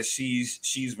things that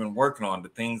she's been working on, the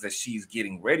things that she's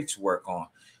getting ready to work on.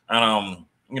 And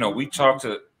we talked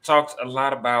a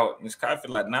lot about Miss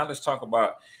Khafilat. Now let's talk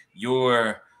about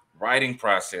your writing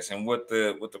process and what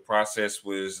the process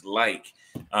was like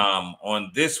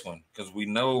on this one, because we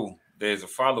know there's a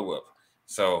follow-up.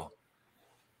 So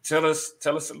tell us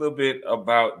a little bit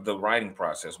about the writing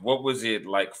process. What was it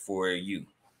like for you?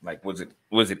 Like, was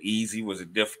it easy? Was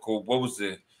it difficult? What was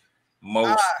the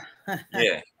most?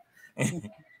 Yeah.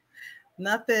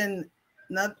 Nothing,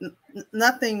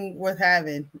 nothing worth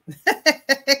having.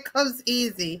 It comes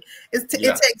easy. It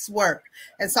takes work,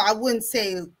 and so I wouldn't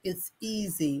say it's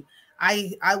easy.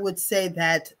 I would say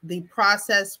that the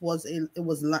process was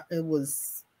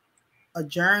a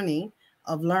journey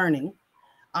of learning.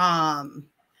 I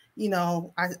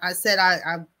said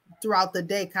I throughout the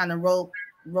day kind of wrote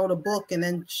a book and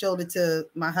then showed it to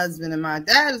my husband, and my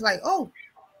dad was like, "Oh,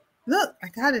 look, I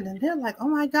got it," and they're like, "Oh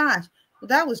my gosh." Well,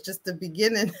 that was just the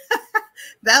beginning.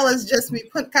 That was just me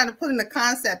putting the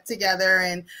concept together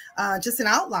and just an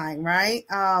outline, right?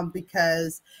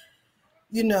 Because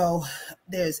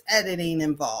there's editing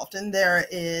involved, and there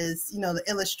is the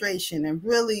illustration, and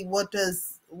really what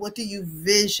do you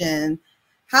vision?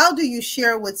 How do you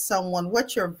share with someone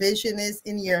what your vision is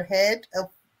in your head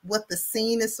of what the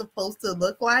scene is supposed to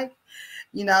look like?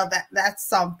 That's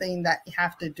something that you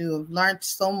have to do. I've learned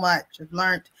so much. I've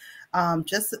learned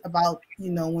just about,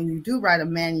 when you do write a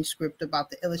manuscript, about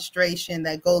the illustration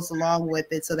that goes along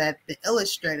with it, so that the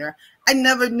illustrator, I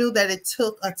never knew that it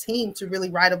took a team to really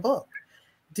write a book.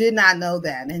 Did not know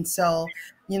that. And so,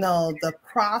 the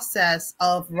process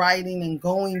of writing and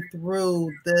going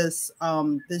through this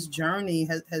journey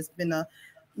has been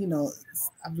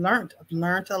I've learned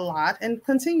a lot, and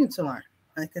continue to learn.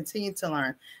 I continue to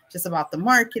learn just about the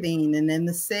marketing, and then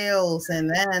the sales, and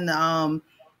then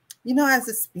as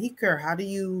a speaker, how do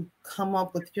you come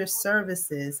up with your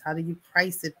services? How do you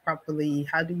price it properly?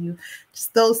 How do you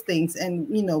just those things? And,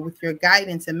 with your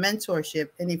guidance and mentorship.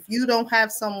 And if you don't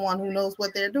have someone who knows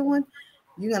what they're doing,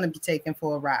 you're going to be taken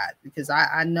for a ride, because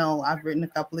I know I've written a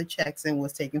couple of checks and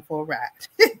was taken for a ride.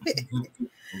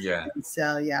 Yeah.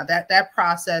 So, yeah, that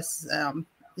process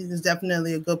is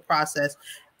definitely a good process.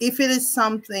 If it is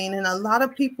something, and a lot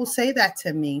of people say that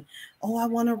to me, oh, I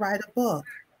want to write a book.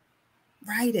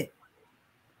 Write it.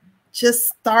 Just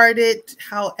start it.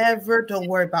 However, don't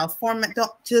worry about format.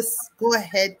 Don't, just go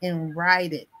ahead and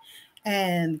write it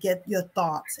and get your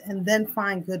thoughts, and then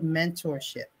find good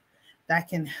mentorship that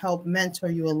can help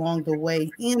mentor you along the way,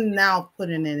 in now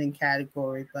putting it in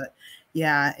category. But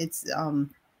yeah, it's that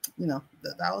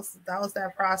was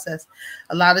that process.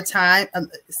 A lot of time,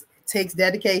 it takes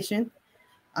dedication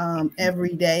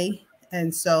every day.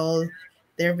 And so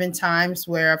there have been times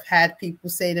where I've had people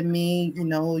say to me,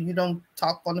 you don't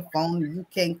talk on the phone, you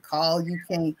can't call, you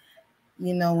can't,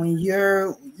 when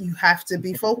you have to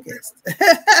be focused.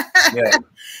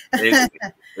 Yeah,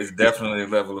 it's definitely a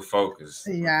level of focus.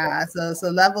 Yeah, so it's a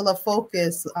level of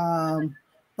focus,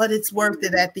 but it's worth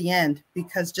it at the end,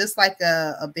 because just like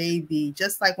a baby,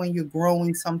 just like when you're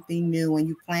growing something new and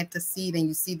you plant the seed and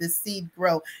you see the seed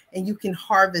grow and you can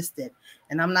harvest it.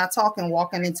 And I'm not talking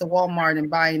walking into Walmart and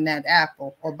buying that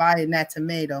apple or buying that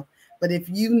tomato, but if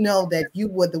you know that you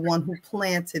were the one who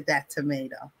planted that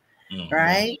tomato,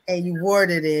 right? And you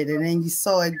watered it, and then you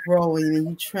saw it growing, and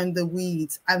you trimmed the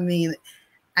weeds. I mean,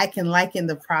 I can liken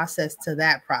the process to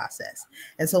that process.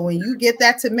 And so when you get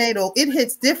that tomato, it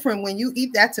hits different when you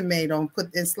eat that tomato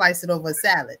and slice it over a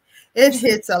salad. It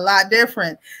hits a lot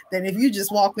different than if you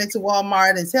just walk into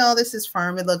Walmart and say, oh, this is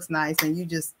firm, it looks nice, and you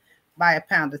just buy a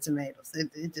pound of tomatoes.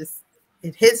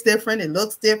 It hits different, it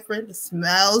looks different, it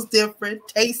smells different,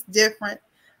 tastes different,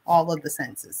 all of the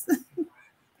senses.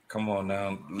 Come on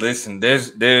now. Listen,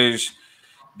 there's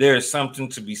something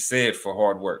to be said for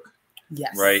hard work.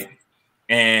 Yes. Right.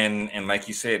 And like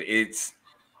you said, it's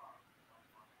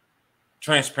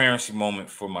transparency moment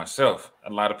for myself. A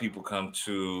lot of people come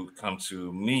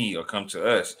to me or come to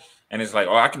us, and it's like,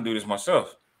 oh, I can do this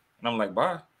myself. And I'm like,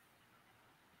 bye.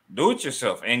 Do it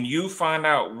yourself. And you find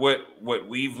out what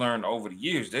we've learned over the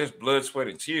years. There's blood, sweat,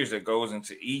 and tears that goes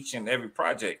into each and every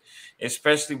project,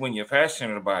 especially when you're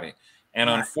passionate about it. And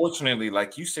Right. Unfortunately,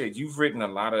 like you said, you've written a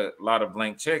lot of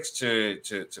blank checks to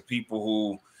people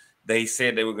who they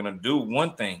said they were going to do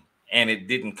one thing and it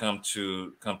didn't come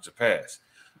to pass.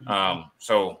 Mm-hmm.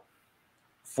 So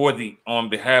on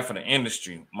behalf of the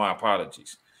industry, my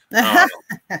apologies.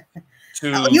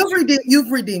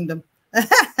 You've redeemed them.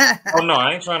 Oh no,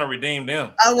 I ain't trying to redeem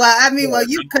them. Oh well, I mean, well,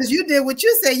 because you did what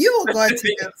you said you were going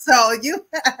to do. So you,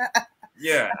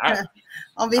 yeah.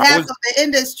 On behalf of the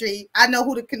industry, I know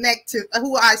who to connect to,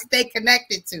 who I stay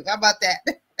connected to. How about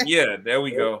that? Yeah, there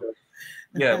we go.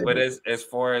 Yeah, but as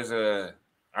far as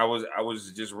I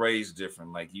was just raised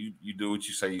different. Like you do what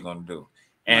you say you're gonna do,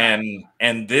 and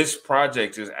this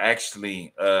project is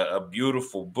actually a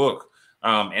beautiful book,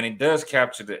 and it does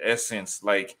capture the essence.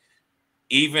 Like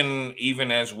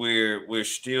even as we're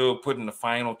still putting the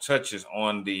final touches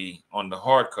on the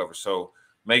hardcover. So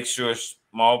make sure,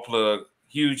 small plug,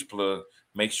 huge plug,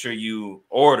 make sure you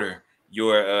order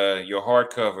your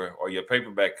hardcover or your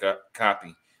paperback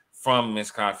copy from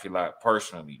Miss Khafilat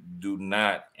personally. Do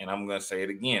not, and I'm gonna say it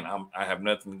again, I have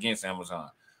nothing against Amazon,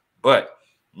 but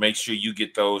make sure you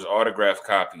get those autographed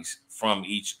copies from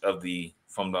the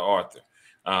author.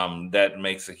 That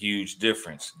makes a huge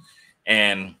difference.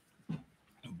 And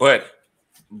but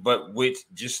with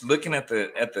just looking at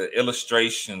the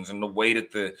illustrations and the way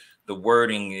that the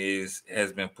wording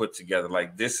has been put together,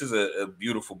 like this is a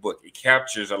beautiful book. It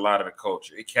captures a lot of the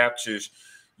culture. It captures,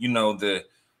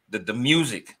 the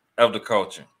music of the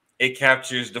culture. It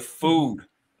captures the food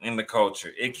in the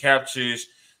culture. It captures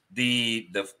the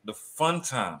fun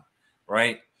time,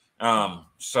 right?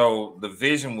 So the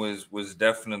vision was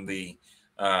definitely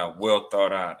well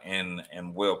thought out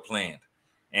and well planned.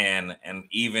 And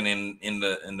even in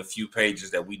the few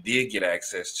pages that we did get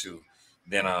access to,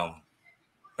 then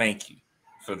thank you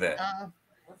for that.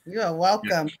 You're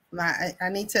welcome. I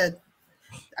need to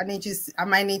I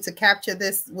might need to capture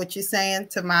this, what you're saying,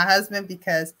 to my husband,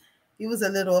 because he was a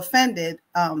little offended.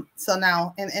 So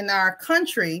now in our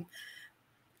country,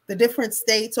 the different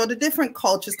states or the different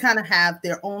cultures kind of have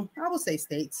their own, I would say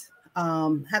states,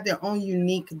 have their own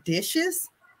unique dishes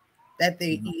that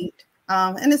they eat.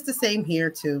 And it's the same here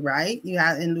too, right? You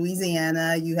have in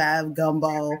Louisiana, you have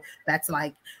gumbo. That's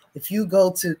like, if you go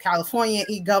to California and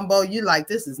eat gumbo, you like,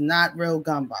 this is not real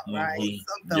gumbo, right?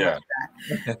 Something like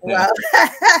that. Well,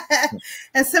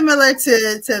 and similar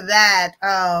to that,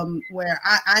 where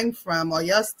I'm from, or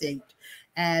your state,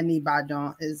 and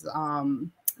Ibadan is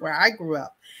where I grew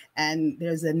up. And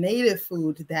there's a native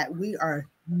food that we are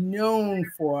known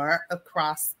for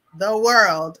across the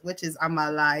world, which is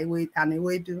amala,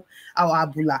 ewedu, or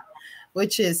abula,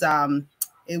 which is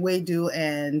ewedu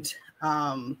and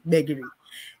begiri,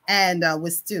 and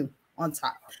with stew on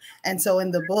top. And so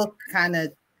in the book, kind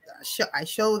of I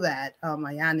show that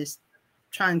Ayan is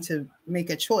trying to make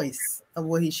a choice of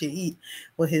what he should eat.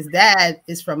 Well, his dad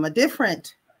is from a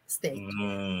different state,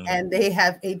 and they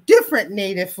have a different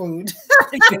native food.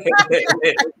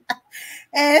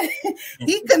 And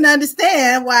he couldn't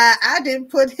understand why I didn't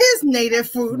put his native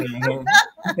food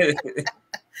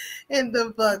in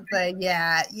the book. But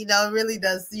yeah, it really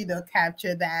does,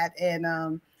 capture that. And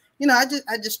I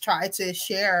just try to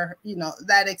share,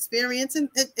 that experience. And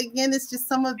again, it's just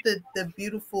some of the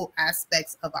beautiful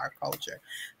aspects of our culture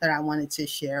that I wanted to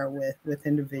share with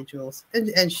individuals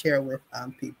and share with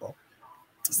people.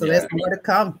 So there's more to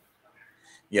come.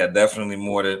 Yeah, definitely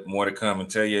more to come. And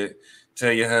tell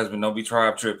your husband, don't be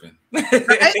tribe tripping. Right?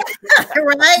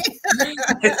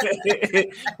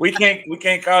 we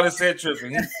can't call it set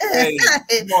tripping. Hey,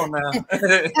 come on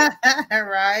now.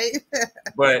 Right.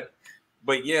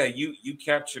 But yeah, you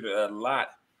captured a lot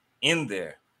in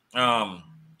there.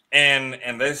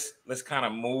 And let's kind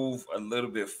of move a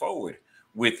little bit forward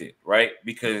with it, right?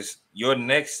 Because your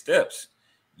next steps,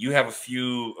 you have a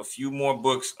few more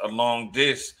books along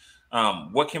this.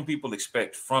 What can people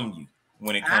expect from you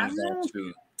when it comes down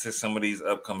to some of these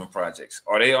upcoming projects?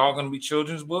 Are they all going to be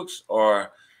children's books,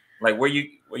 or like where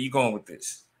you going with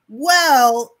this?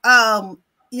 Well,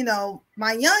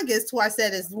 my youngest, who I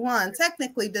said is 1,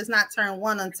 technically does not turn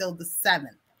 1 until the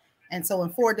 7th. And so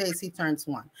in 4 days, he turns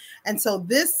 1. And so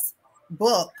this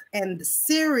book and the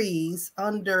series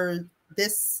under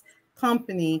this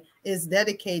company is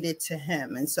dedicated to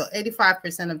him. And so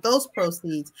 85% of those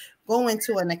proceeds go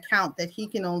into an account that he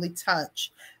can only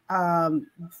touch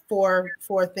for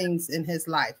things in his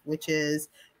life, which is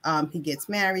he gets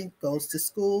married, goes to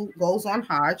school, goes on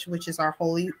Hajj, which is our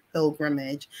holy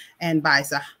pilgrimage, and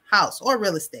buys a house or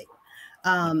real estate.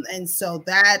 And so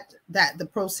that the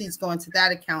proceeds go into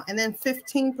that account. And then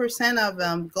 15% of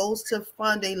them goes to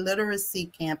fund a literacy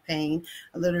campaign,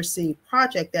 a literacy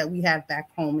project that we have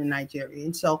back home in Nigeria.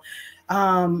 And so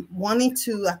I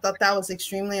thought that was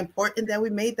extremely important that we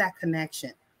made that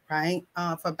connection, right,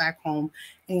 for back home,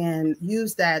 and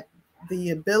use the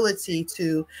ability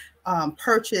to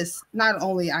purchase not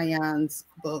only Ayan's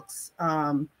books,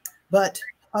 but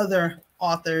other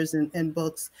authors and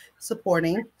books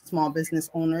supporting small business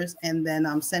owners, and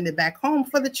then send it back home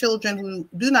for the children who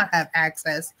do not have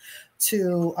access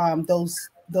to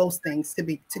those things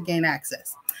to gain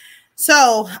access.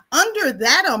 So under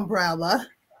that umbrella,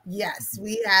 yes,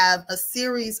 we have a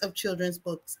series of children's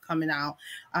books coming out.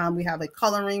 We have a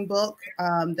coloring book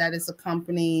that is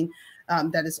accompanying,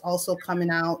 that is also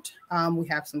coming out. We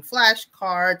have some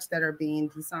flashcards that are being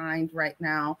designed right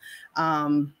now.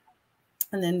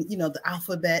 And then, the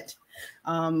alphabet.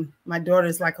 My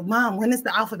daughter's like, Mom, when is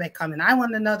the alphabet coming? I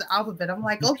want to know the alphabet. I'm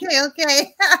like,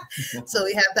 okay. So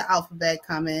we have the alphabet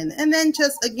coming. And then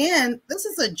just, again, this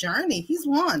is a journey. He's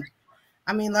 1.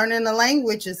 I mean, learning the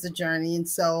language is a journey. And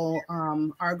so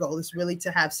our goal is really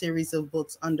to have series of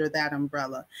books under that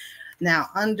umbrella. Now,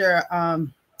 under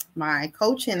my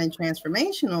coaching and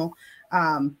transformational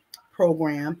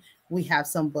program, we have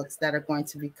some books that are going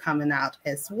to be coming out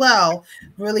as well,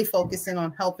 really focusing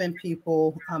on helping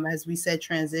people, as we said,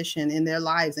 transition in their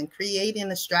lives and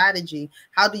creating a strategy.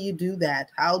 How do you do that?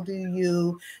 How do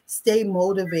you stay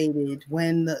motivated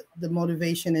when the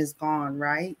motivation is gone,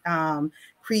 right?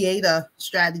 Create a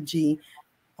strategy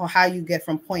on how you get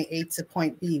from point A to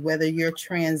point B, whether you're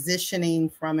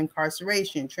transitioning from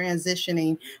incarceration,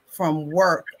 transitioning from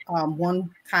work, one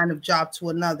kind of job to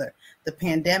another. The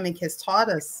pandemic has taught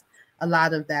us a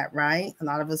lot of that, right? A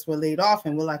lot of us were laid off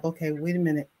and we're like, okay, wait a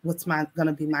minute, what's going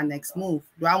to be my next move?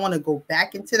 Do I want to go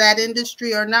back into that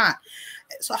industry or not?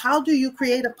 So how do you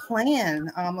create a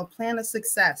plan of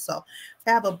success? So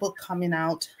I have a book coming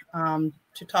out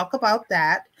to talk about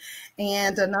that.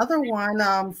 And another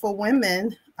one for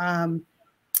women,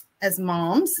 as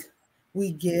moms,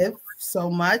 we give so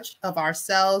much of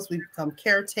ourselves. We become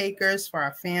caretakers for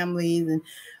our families. And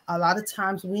a lot of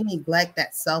times we neglect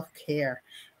that self-care.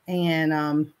 And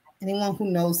anyone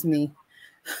who knows me,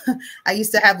 I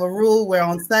used to have a rule where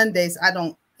on Sundays, I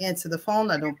don't answer the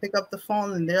phone. I don't pick up the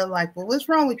phone. And they're like, well, what's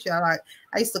wrong with you? I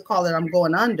used to call it, I'm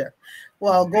going under.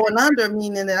 Well, going under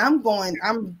meaning that I'm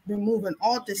removing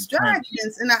all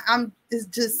distractions. And it's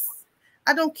just,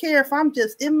 I don't care if I'm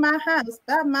just in my house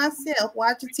by myself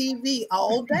watching TV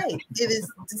all day. This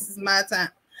is my time.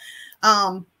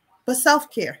 But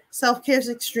self-care is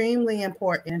extremely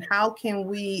important. How can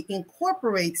we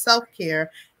incorporate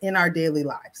self-care in our daily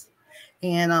lives?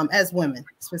 And as women,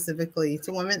 specifically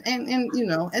to women, and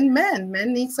and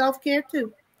men need self-care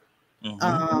too.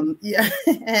 Mm-hmm. Yeah,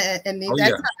 and need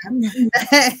that time,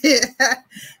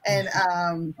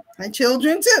 and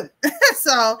children too.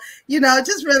 So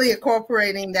just really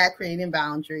incorporating that, creating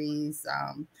boundaries,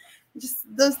 just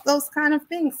those kind of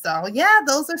things. So yeah,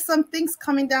 those are some things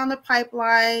coming down the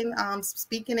pipeline.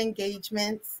 Speaking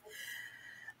engagements.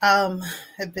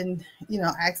 Have been,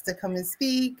 asked to come and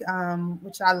speak,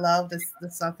 which I love.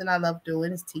 That's something I love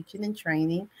doing, is teaching and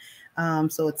training.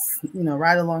 So it's,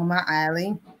 right along my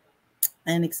alley,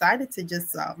 and excited to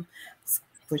just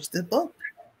push the book.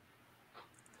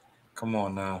 Come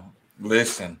on now.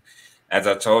 Listen, as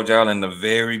I told y'all in the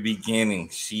very beginning,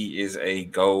 she is a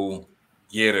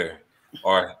go-getter,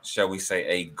 or shall we say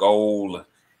a goal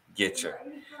getter.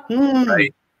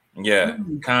 Right? Yeah,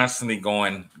 constantly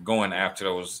going after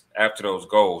those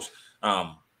goals.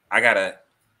 I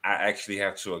actually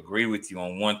have to agree with you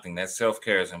on one thing. That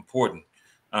self-care is important.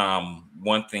 One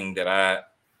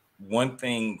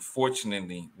thing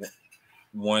fortunately,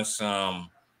 once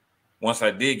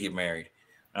I did get married,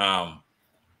 I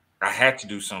had to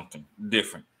do something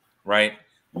different, right?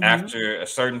 Mm-hmm. After a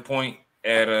certain point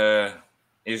it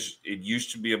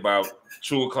used to be about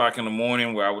 2:00 in the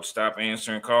morning where I would stop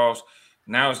answering calls.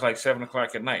 Now it's like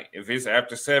 7:00 at night. If it's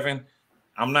after 7,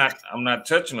 I'm not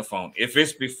touching the phone. If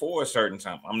it's before a certain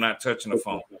time, I'm not touching the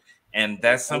phone. And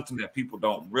that's something that people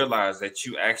don't realize that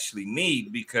you actually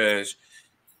need, because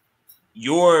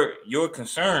your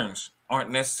concerns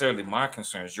aren't necessarily my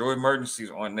concerns. Your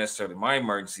emergencies aren't necessarily my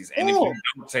emergencies. And if you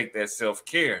don't take that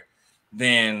self-care,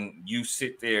 then you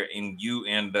sit there and you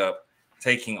end up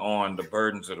taking on the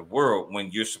burdens of the world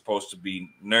when you're supposed to be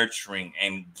nurturing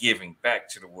and giving back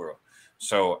to the world.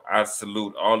 So I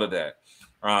salute all of that.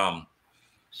 Sure.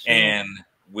 And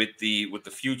with the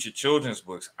future children's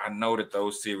books, I know that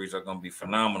those series are going to be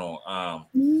phenomenal.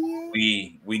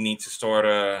 We need to start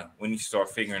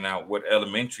figuring out what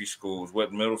elementary schools,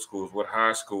 what middle schools, what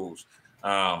high schools,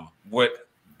 what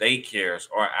daycares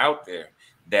are out there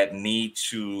that need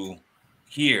to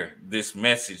hear this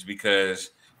message,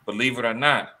 because believe it or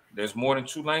not, there's more than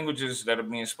 2 languages that are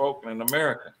being spoken in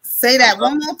America. Say that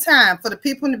one more time for the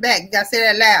people in the back. You gotta say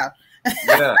that loud.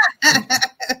 Yeah.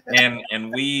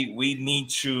 and we need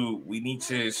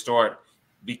to start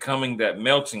becoming that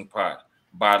melting pot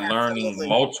by learning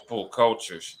multiple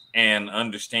cultures and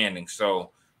understanding.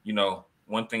 So,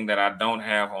 one thing that I don't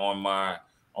have on my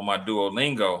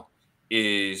Duolingo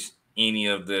is any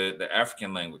of the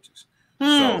African languages.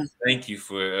 So thank you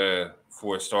for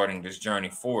starting this journey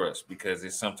for us, because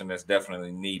it's something that's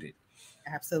definitely needed.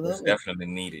 Absolutely. It's definitely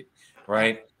needed,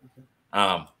 right?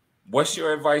 What's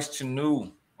your advice to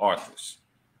new authors?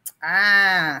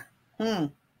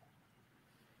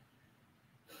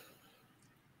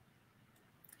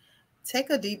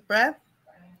 Take a deep breath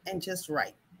and just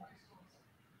write.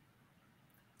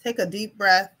 Take a deep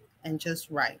breath and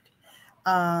just write.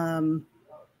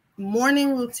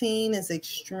 Morning routine is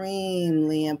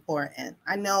extremely important.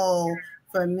 I know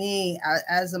for me,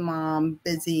 as a mom,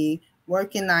 busy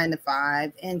working 9 to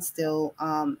 5 and still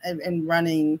and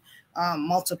running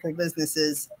multiple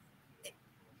businesses,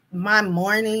 my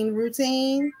morning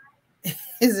routine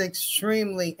is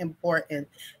extremely important.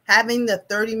 Having the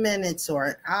 30 minutes or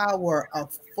an hour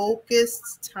of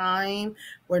focused time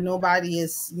where nobody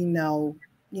is, oh,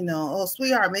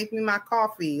 sweetheart, make me my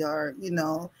coffee, or,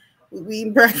 we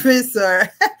eat breakfast, or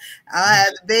I'll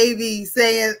have the baby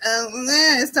saying,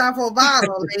 it's time for a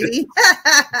bottle, lady.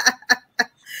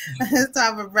 It's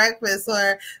time for breakfast.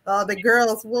 Or the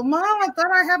girls, well, Mom, I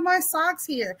thought I had my socks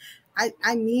here.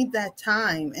 I need that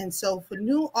time. And so for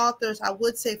new authors, I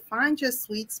would say find your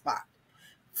sweet spot.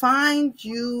 Find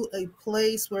you a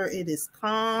place where it is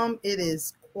calm, it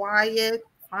is quiet.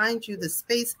 Find you the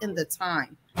space and the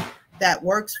time that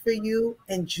works for you,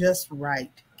 and just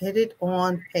write. Get it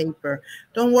on paper.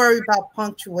 Don't worry about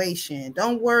punctuation.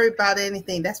 Don't worry about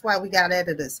anything. That's why we got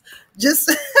editors.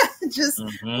 Just, just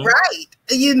write,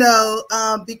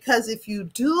 because if you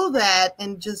do that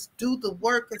and just do the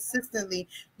work consistently,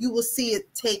 you will see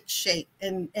it take shape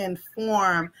and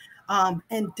form,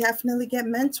 and definitely get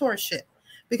mentorship,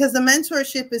 because the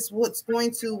mentorship is what's going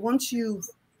to, once you've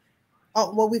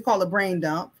what we call a brain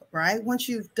dump, right? Once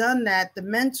you've done that, the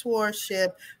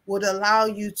mentorship would allow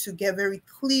you to get very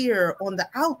clear on the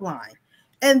outline.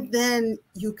 And then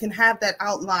you can have that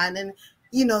outline and,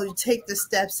 you take the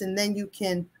steps, and then you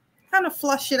can kind of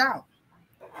flush it out,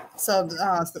 so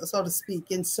to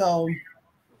speak. And so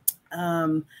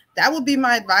that would be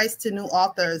my advice to new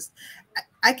authors.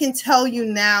 I can tell you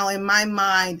now, in my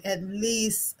mind, at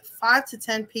least 5 to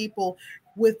 10 people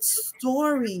with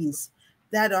stories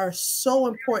that are so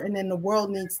important and the world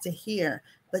needs to hear,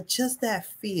 but just that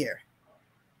fear,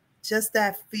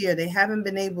 they haven't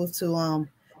been able to,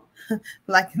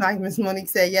 like Ms. Monique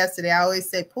said yesterday, I always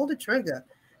say, pull the trigger.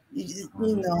 You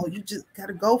just got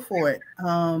to go for it.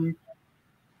 And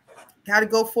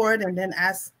then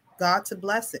ask God to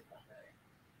bless it.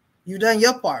 You done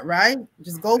your part, right?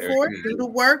 Just go for it, do the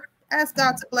work, ask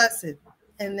God to bless it,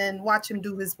 and then watch him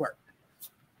do his work.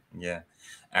 Yeah,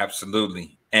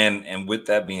 absolutely. And with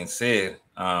that being said,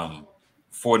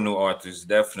 for new authors,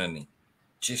 definitely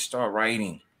just start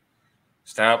writing.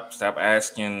 Stop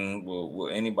asking, will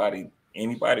anybody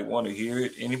want to hear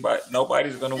it?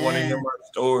 Nobody's gonna want to hear my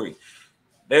story.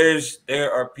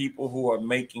 There are people who are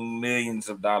making millions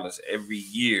of dollars every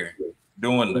year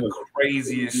doing the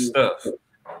craziest stuff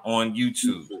on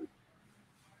YouTube,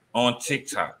 on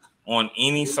TikTok, on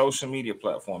any social media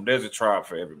platform. There's a tribe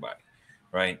for everybody,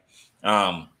 right?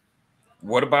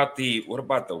 What about the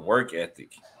work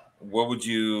ethic? What would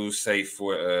you say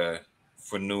for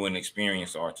new and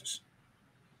experienced artists?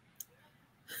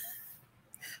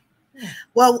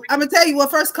 Well, I'm gonna tell you what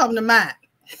first come to mind.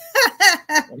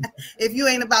 If you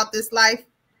ain't about this life,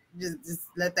 just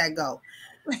let that go.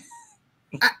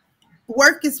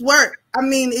 Work is work. I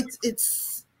mean,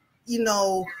 it's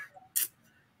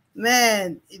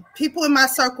man, people in my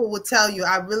circle will tell you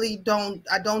I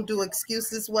don't do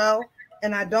excuses well,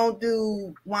 and I don't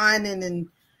do whining, and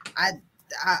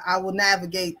I will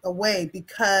navigate away,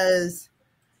 because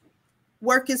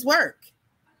work is work.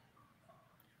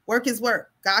 Work is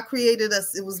work. God created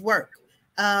us. It was work.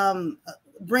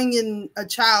 Bringing a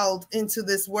child into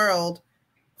this world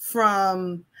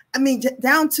down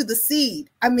to the seed.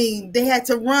 They had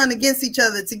to run against each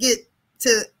other to get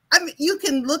to. You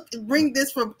can bring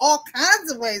this from all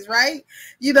kinds of ways, right?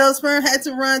 Sperm had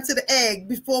to run to the egg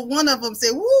before one of them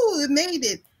said, "Woo, it made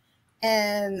it."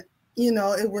 And,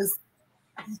 it was,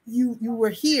 you were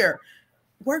here.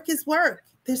 Work is work.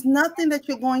 There's nothing that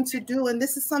you're going to do. And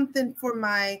this is something for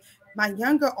my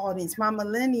younger audience, my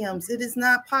millenniums. It is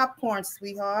not popcorn,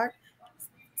 sweetheart.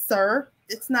 Sir,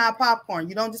 it's not popcorn.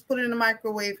 You don't just put it in the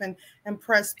microwave and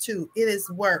press 2. It is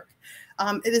work.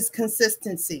 It is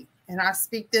consistency. And I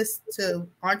speak this to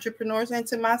entrepreneurs and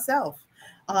to myself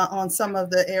on some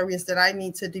of the areas that I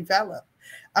need to develop.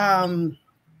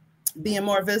 Being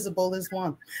more visible is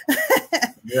one.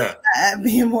 Yeah.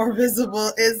 Being more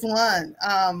visible is one.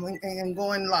 And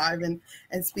going live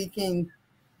and speaking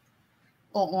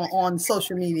on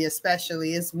social media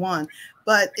especially is one.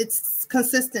 But it's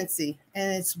consistency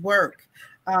and it's work.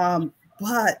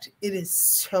 But it is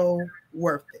so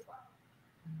worth it.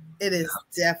 It is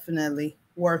definitely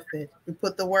worth it. You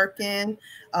put the work in,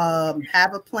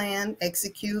 have a plan,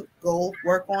 execute, go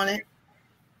work on it.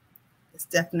 It's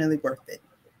definitely worth it.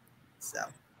 So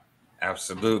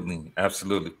absolutely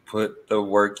put the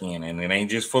work in, and it ain't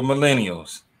just for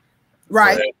millennials,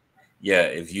 right? But yeah,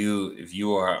 if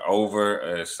you are over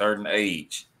a certain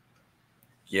age,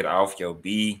 get off your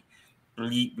bleep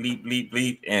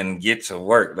and get to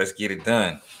work. Let's get it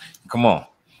done. Come on.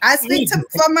 I speak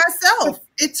for myself.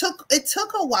 It took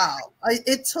a while.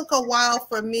 It took a while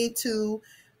for me to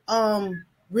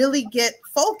really get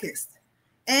focused.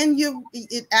 And you're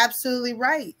absolutely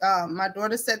right. My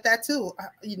daughter said that too.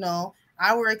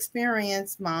 Our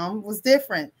experience, Mom, was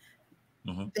different.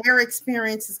 Mm-hmm. Their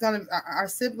experience is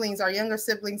our younger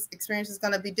siblings' experience is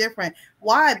going to be different.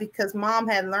 Why? Because Mom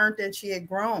had learned and she had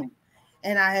grown,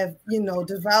 and I have,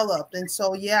 developed. And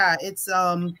so, yeah, it's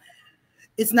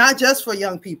not just for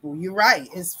young people. You're right.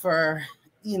 It's for,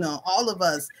 all of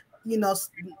us.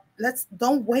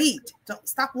 Don't wait. Don't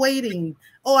stop waiting.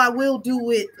 Oh, I will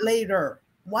do it later.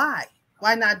 Why?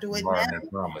 Why not do it now?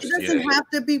 It doesn't have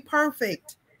to be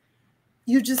perfect.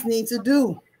 You just need to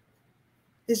do.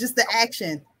 It's just the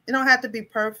action. It don't have to be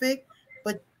perfect,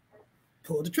 but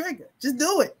pull the trigger. Just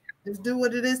do it. Just do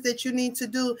what it is that you need to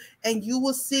do, and you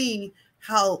will see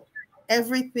how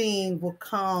everything will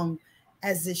come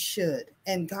as it should.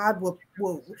 And God will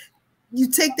you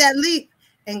take that leap,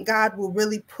 and God will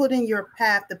really put in your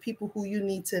path the people who you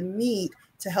need to meet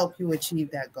to help you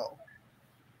achieve that goal.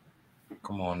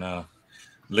 Come on now.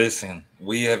 Listen,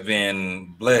 we have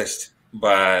been blessed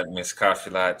by Miss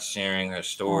Khafilat sharing her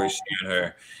story, sharing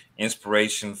her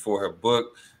inspiration for her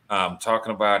book,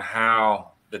 talking about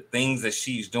how the things that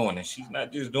she's doing, and she's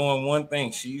not just doing one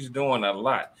thing, she's doing a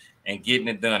lot and getting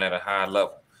it done at a high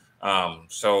level.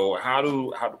 So how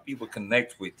do people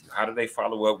connect with you? How do they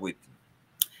follow up with you?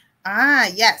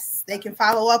 Yes, they can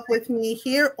follow up with me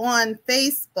here on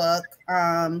Facebook.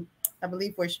 I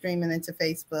believe we're streaming into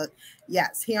Facebook.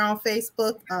 Yes, here on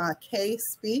Facebook, K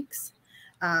Speaks.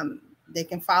 They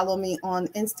can follow me on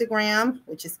Instagram,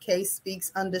 which is K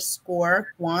Speaks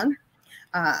 _1.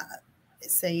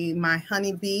 Say my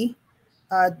honeybee,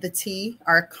 the T,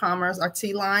 our commerce, our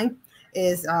T line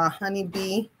is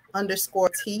honeybee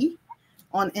 _T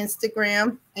on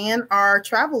Instagram, and our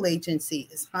travel agency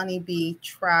is Honeybee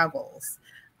Travels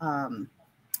on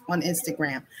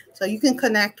Instagram. So you can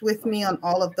connect with me on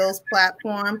all of those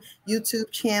platforms.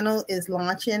 YouTube channel is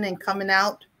launching and coming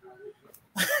out.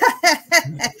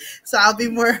 So I'll be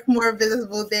more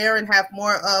visible there and have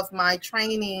more of my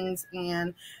trainings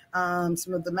and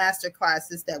some of the master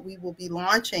classes that we will be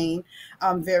launching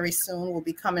very soon will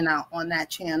be coming out on that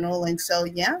channel. And so,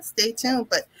 yeah, stay tuned.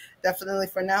 But definitely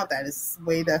for now, that is the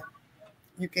way that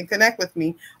you can connect with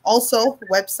me. Also,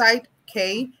 website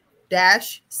k-speaks.com.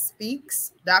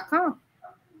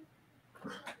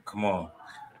 Come on.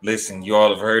 Listen, you all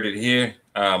have heard it here.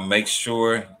 Make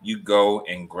sure you go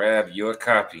and grab your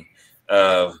copy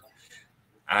of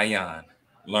Ayan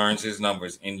Learns His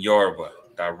Numbers in Yoruba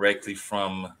directly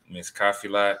from Miss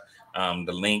Khafilat.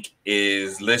 The link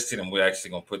is listed, and we're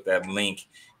actually going to put that link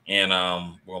in.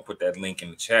 We're going to put that link in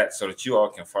the chat so that you all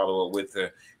can follow up with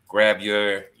her. Grab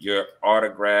your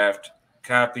autographed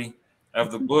copy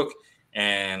of the book,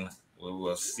 and we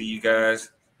will see you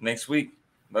guys next week.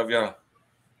 Love y'all.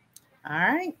 All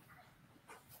right.